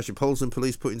you've got the Metropolitan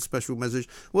Police put in special measures.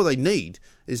 What they need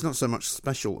is not so much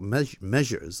special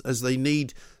measures as they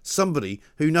need somebody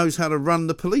who knows how to run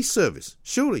the police service.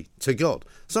 Surely, to God.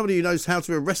 Somebody who knows how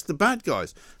to arrest the bad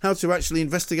guys, how to actually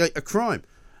investigate a crime,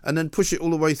 and then push it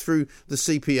all the way through the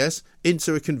CPS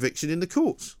into a conviction in the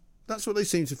courts. That's what they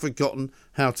seem to have forgotten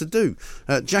how to do.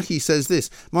 Jackie says this,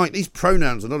 Mike, these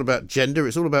pronouns are not about gender,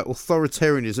 it's all about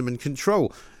authoritarianism and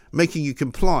control. Making you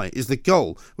comply is the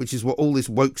goal, which is what all this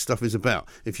woke stuff is about.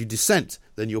 If you dissent,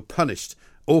 then you're punished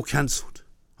or cancelled.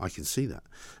 I can see that.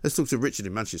 Let's talk to Richard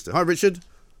in Manchester. Hi, Richard.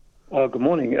 Good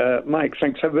morning, Mike.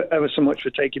 Thanks ever so much for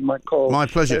taking my call. My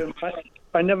pleasure.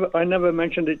 I never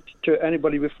mentioned it to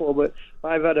anybody before, but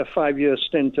I've had a 5-year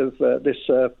stint of this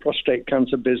prostate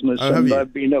cancer business, and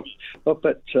I've been up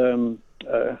at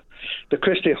the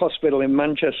Christie Hospital in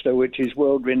Manchester, which is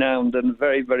world renowned and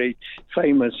very, very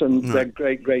famous, and they're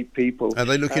great people. Are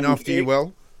they looking after you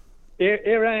well?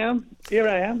 Here I am.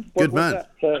 Good man.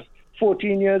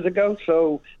 14 years ago,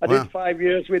 so I did 5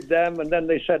 years with them, and then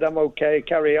they said I'm okay,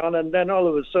 carry on, and then all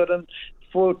of a sudden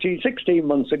 16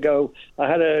 months ago, I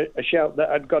had a shout that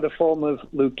I'd got a form of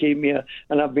leukemia,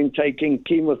 and I've been taking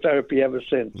chemotherapy ever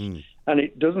since. And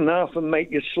it doesn't often make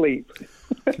you sleep.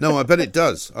 No, I bet it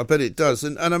does.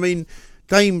 And I mean,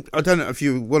 Dame, I don't know if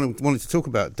you wanted to talk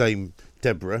about Dame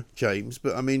Deborah James,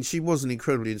 but I mean, she was an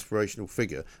incredibly inspirational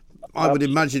figure. I would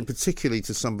imagine, particularly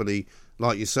to somebody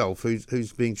like yourself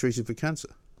who's being treated for cancer.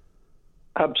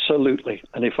 Absolutely.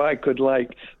 And if I could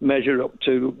measure up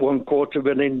to 1/4 of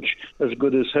an inch as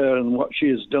good as her and what she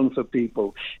has done for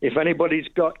people. If anybody's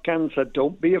got cancer,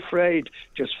 don't be afraid.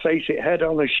 Just face it head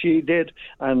on as she did.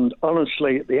 And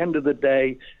honestly, at the end of the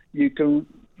day, you can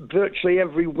virtually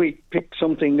every week pick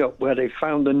something up where they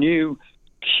found a new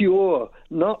cure,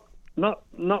 not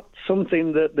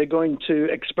something that they're going to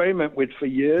experiment with for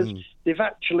years. They've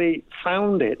actually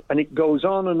found it, and it goes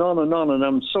on and on and on, and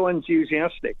I'm so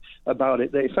enthusiastic about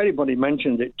it that if anybody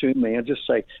mentioned it to me, I just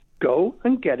say, go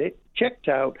and get it checked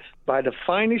out by the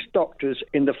finest doctors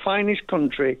in the finest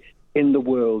country in the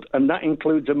world, and that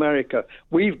includes America.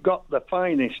 We've got the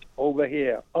finest over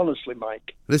here, honestly,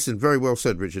 Mike. Listen, very well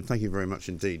said, Richard. Thank you very much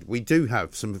indeed. We do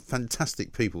have some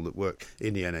fantastic people that work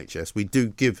in the NHS. We do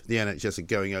give the NHS a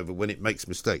going over when it makes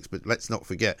mistakes, but let's not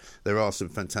forget there are some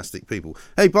fantastic people.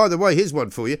 Hey, by the way, here's one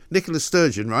for you. Nicola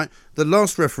Sturgeon, right? The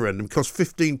last referendum cost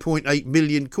 15.8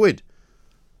 million quid.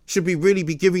 Should we really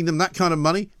be giving them that kind of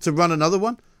money to run another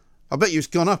one? I bet you it's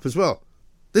gone up as well.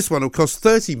 This one will cost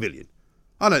 30 million.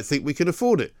 I don't think we can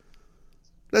afford it.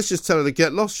 Let's just tell her to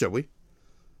get lost, shall we?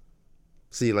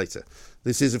 See you later.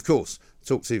 This is, of course,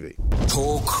 Talk TV.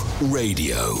 Talk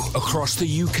Radio. Across the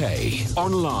UK.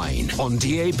 Online, on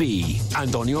DAB,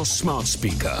 and on your smart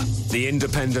speaker. The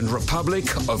Independent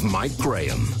Republic of Mike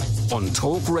Graham. On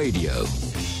Talk Radio.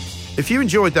 If you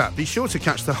enjoyed that, be sure to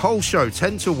catch the whole show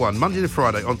 10 till 1, Monday to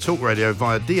Friday on Talk Radio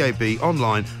via DAB,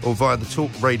 online or via the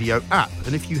Talk Radio app.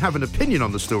 And if you have an opinion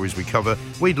on the stories we cover,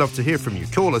 we'd love to hear from you.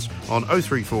 Call us on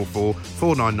 0344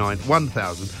 499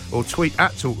 1000 or tweet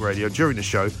at Talk Radio during the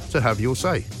show to have your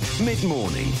say.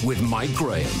 Mid-morning with Mike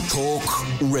Graham. Talk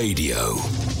Radio.